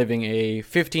after living a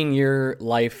 15-year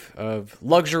life of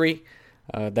luxury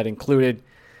that included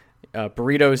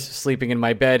burritos, sleeping in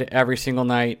my bed every single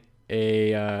night,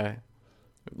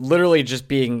 literally just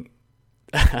being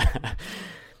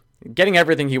getting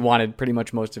everything he wanted pretty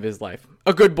much most of his life.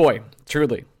 A good boy,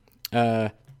 truly.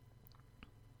 But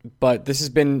this has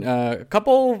been a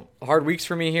couple hard weeks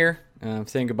for me here.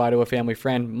 Saying goodbye to a family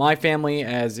friend. My family,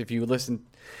 as if you listen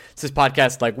to this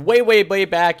podcast like way, way, way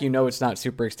back, it's not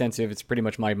super extensive. It's pretty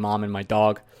much my mom and my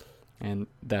dog, and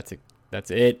that's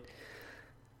it.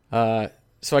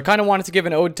 So I kind of wanted to give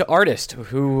an ode to Artist,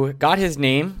 who got his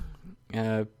name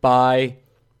by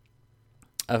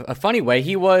a funny way.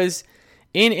 He was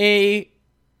in a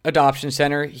adoption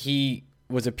center. He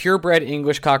was a purebred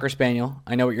English Cocker Spaniel.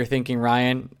 I know what you're thinking,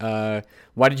 Ryan.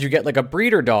 Why did you get like a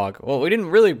breeder dog? Well, we didn't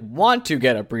really want to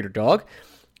get a breeder dog.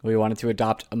 We wanted to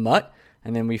adopt a mutt,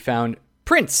 and then we found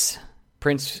Prince.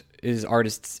 Prince is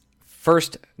Artist's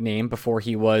first name before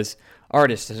he was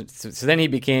Artist. So then he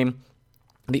became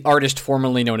the Artist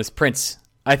formerly known as Prince.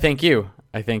 I thank you.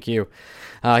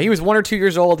 He was 1 or 2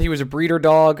 years old. He was a breeder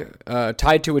dog,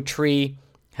 tied to a tree,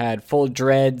 had full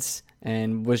dreads,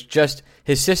 and was just,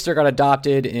 his sister got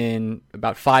adopted in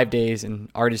about 5 days, and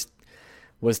Artist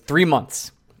was 3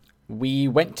 months. We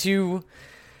went to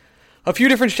a few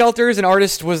different shelters, and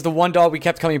Artist was the one dog we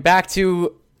kept coming back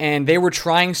to, and they were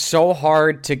trying so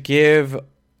hard to give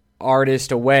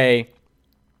Artist away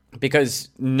because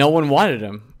no one wanted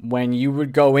him. When you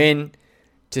would go in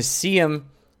to see him,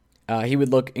 he would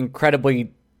look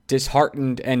incredibly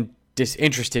disheartened and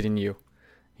disinterested in you.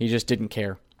 He just didn't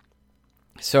care.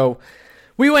 So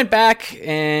we went back,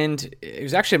 and it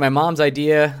was actually my mom's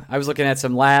idea. I was looking at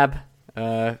some lab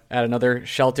at another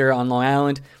shelter on Long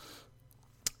Island,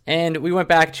 and we went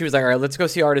back, and she was like, all right, let's go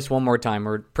see Artist one more time,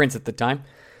 or Prince at the time.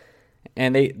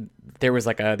 And they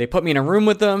put me in a room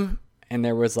with them, and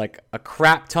there was like a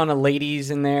crap ton of ladies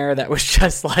in there that was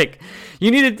just like, you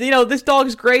needed, this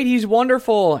dog's great, he's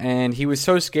wonderful. And he was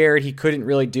so scared he couldn't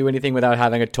really do anything without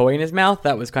having a toy in his mouth.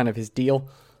 That was kind of his deal.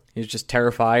 He was just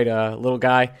terrified, little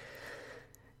guy.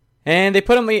 And they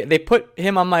put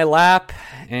him on my lap,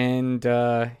 and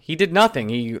he did nothing.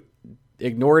 He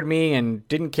ignored me and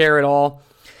didn't care at all.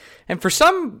 And for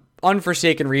some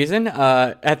unforsaken reason,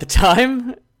 at the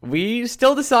time, we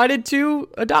still decided to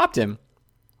adopt him.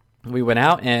 We went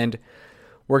out and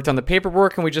worked on the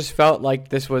paperwork, and we just felt like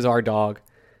this was our dog.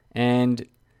 And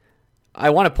I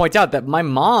want to point out that my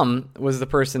mom was the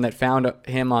person that found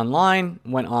him online,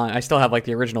 I still have like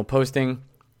the original posting,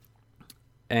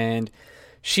 and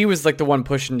she was like the one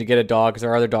pushing to get a dog because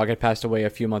our other dog had passed away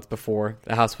a few months before.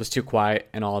 The house was too quiet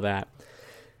and all that.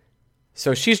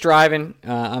 So she's driving.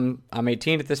 I'm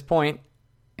 18 at this point,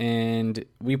 and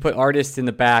we put Artist in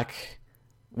the back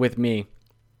with me.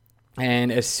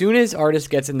 And as soon as Artist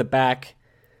gets in the back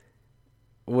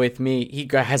with me, he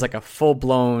has like a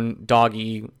full-blown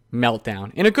doggy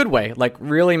meltdown in a good way, like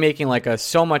really making like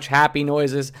so much happy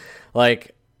noises.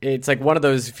 Like it's like one of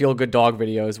those feel-good dog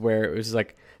videos where it was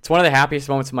like, it's one of the happiest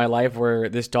moments of my life where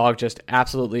this dog just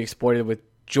absolutely exploded with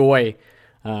joy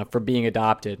for being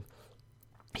adopted.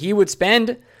 He would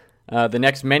spend the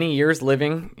next many years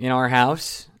living in our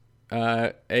house,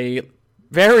 a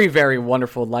very, very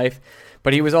wonderful life,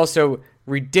 but he was also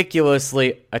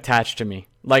ridiculously attached to me,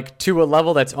 like to a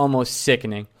level that's almost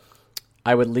sickening.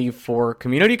 I would leave for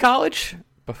community college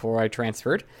before I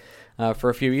transferred for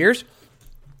a few years,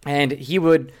 and he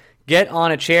would get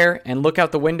on a chair and look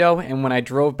out the window, and when I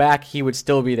drove back, he would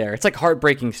still be there. It's like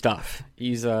heartbreaking stuff.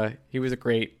 He was a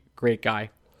great, great guy.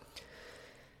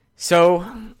 So,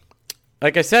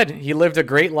 like I said, he lived a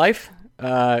great life.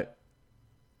 When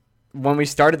we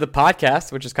started the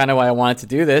podcast, which is kind of why I wanted to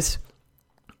do this,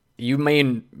 you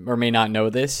may or may not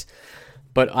know this,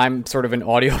 but I'm sort of an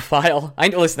audiophile.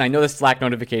 I know the Slack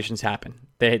notifications happen.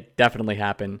 They definitely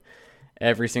happen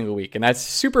every single week, and that's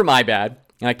super my bad,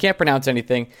 and I can't pronounce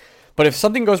anything. But if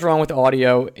something goes wrong with the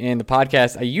audio in the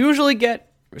podcast, I usually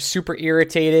get super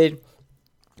irritated.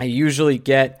 I usually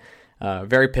get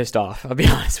very pissed off. I'll be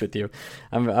honest with you.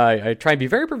 I try and be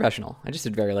very professional. I just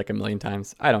did very like a million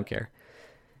times. I don't care.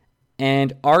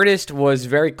 And Artist was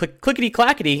very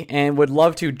clickety-clackety and would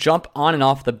love to jump on and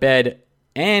off the bed,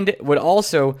 and would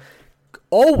also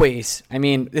always,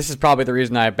 this is probably the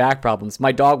reason I have back problems,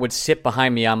 my dog would sit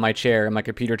behind me on my chair, in my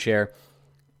computer chair,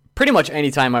 pretty much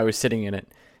any time I was sitting in it.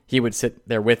 He would sit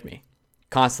there with me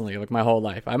constantly, like my whole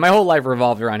life. My whole life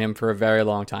revolved around him for a very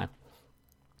long time.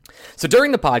 So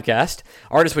during the podcast,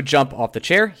 Artist would jump off the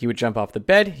chair, he would jump off the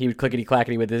bed, he would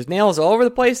clickety-clackety with his nails all over the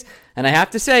place, and I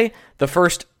have to say, the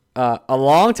first a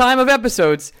long time of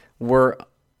episodes were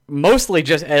mostly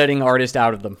just editing Artist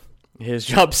out of them. His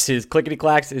jumps, his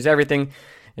clickety-clacks, his everything.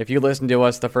 If you listen to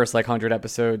us the first 100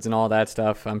 episodes and all that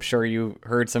stuff, I'm sure you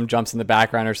heard some jumps in the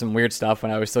background or some weird stuff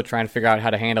when I was still trying to figure out how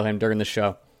to handle him during the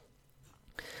show.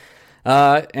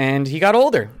 And he got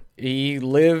older. He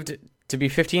lived to be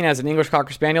 15 as an English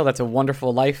Cocker Spaniel. That's a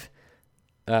wonderful life.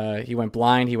 He went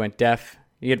blind. He went deaf.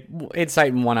 He had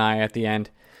sight in one eye at the end.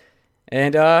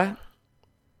 And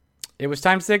it was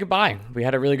time to say goodbye. We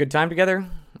had a really good time together,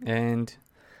 and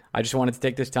I just wanted to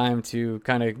take this time to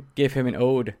kind of give him an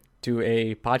ode to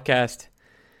a podcast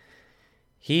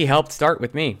he helped start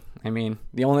with me.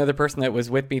 The only other person that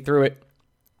was with me through it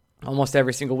almost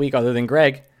every single week other than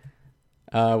Greg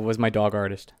was my dog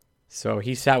Artist. So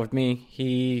he sat with me.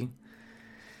 He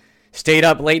stayed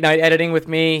up late night editing with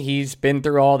me. He's been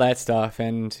through all that stuff,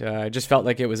 and I just felt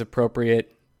like it was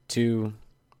appropriate to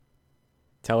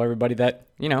tell everybody that,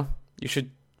 you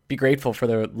should be grateful for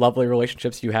the lovely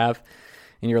relationships you have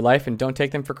in your life and don't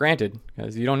take them for granted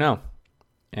because you don't know.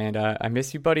 And I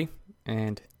miss you, buddy,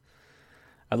 and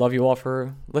I love you all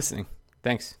for listening.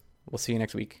 Thanks. We'll see you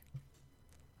next week.